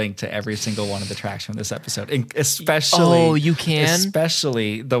a link to every single one of the tracks from this episode, especially. Oh, you can,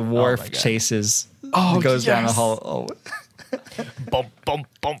 especially the Worf chases. Goes down the hall. Bump, bump,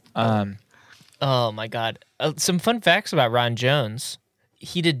 bump. Oh my God! Some fun facts about Ron Jones.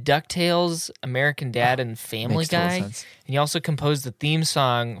 He did DuckTales, American Dad, and Family Guy, and he also composed the theme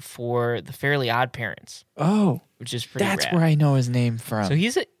song for The Fairly Odd Parents. Oh, which is pretty. That's rad. where I know his name from. So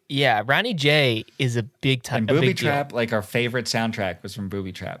Ronnie J is a big time. And Booby Trap, our favorite soundtrack was from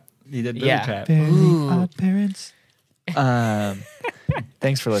Booby Trap. He did Booby Trap. Fairly Odd Parents.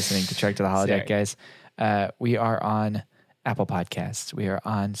 Thanks for listening to Trek to the Holodeck, guys. We are on Apple Podcasts. We are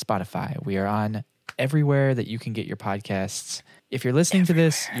on Spotify. We are on everywhere that you can get your podcasts. If you're listening to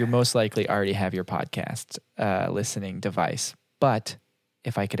this, you most likely already have your podcast listening device. But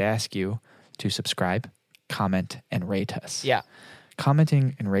if I could ask you to subscribe, comment, and rate us. Yeah.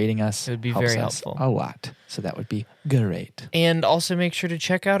 Commenting and rating us would be helps very us helpful. a lot. So that would be great. And also make sure to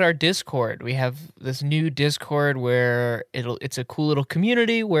check out our Discord. We have this new Discord where it's a cool little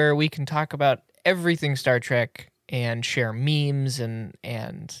community where we can talk about everything Star Trek and share memes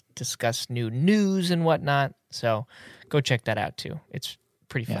and discuss new news and whatnot. So go check that out too. It's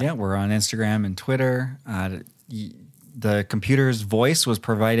pretty fun. Yeah, we're on Instagram and Twitter. The computer's voice was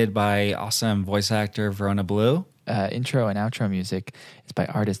provided by awesome voice actor Verona Blue. Intro and outro music is by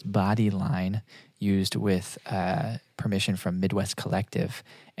artist Bodyline, used with permission from Midwest Collective.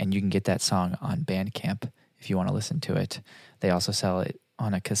 And you can get that song on Bandcamp if you want to listen to it. They also sell it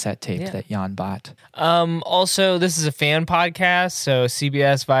on a cassette tape that Jan bought. Also, this is a fan podcast, so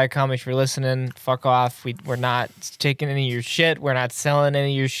CBS, Viacom, if you're listening, fuck off. We're not taking any of your shit. We're not selling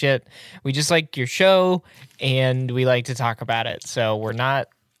any of your shit. We just like your show, and we like to talk about it. So we're not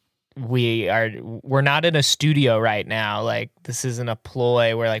in a studio right now. This isn't a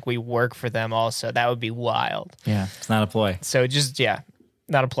ploy where we work for them also. That would be wild. Yeah, it's not a ploy. So just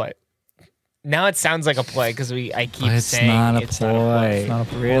not a ploy. Now it sounds like a ploy because I keep it's saying not a it's ploy. not a ploy. It's not a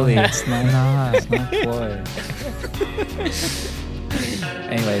ploy. Really, it's not. It's not a ploy.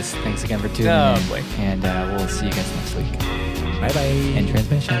 Anyways, thanks again for tuning in. Boy. And we'll see you guys next week. Bye-bye. End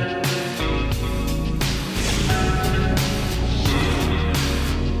transmission.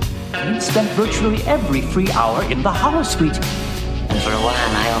 We've spent virtually every free hour in the holosuite. And for a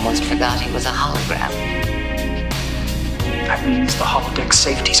while, I almost forgot he was a hologram. That means the holodeck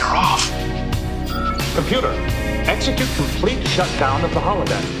safeties are off. Computer, execute complete shutdown of the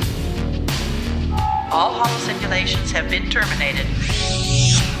holodeck. All holo simulations have been terminated.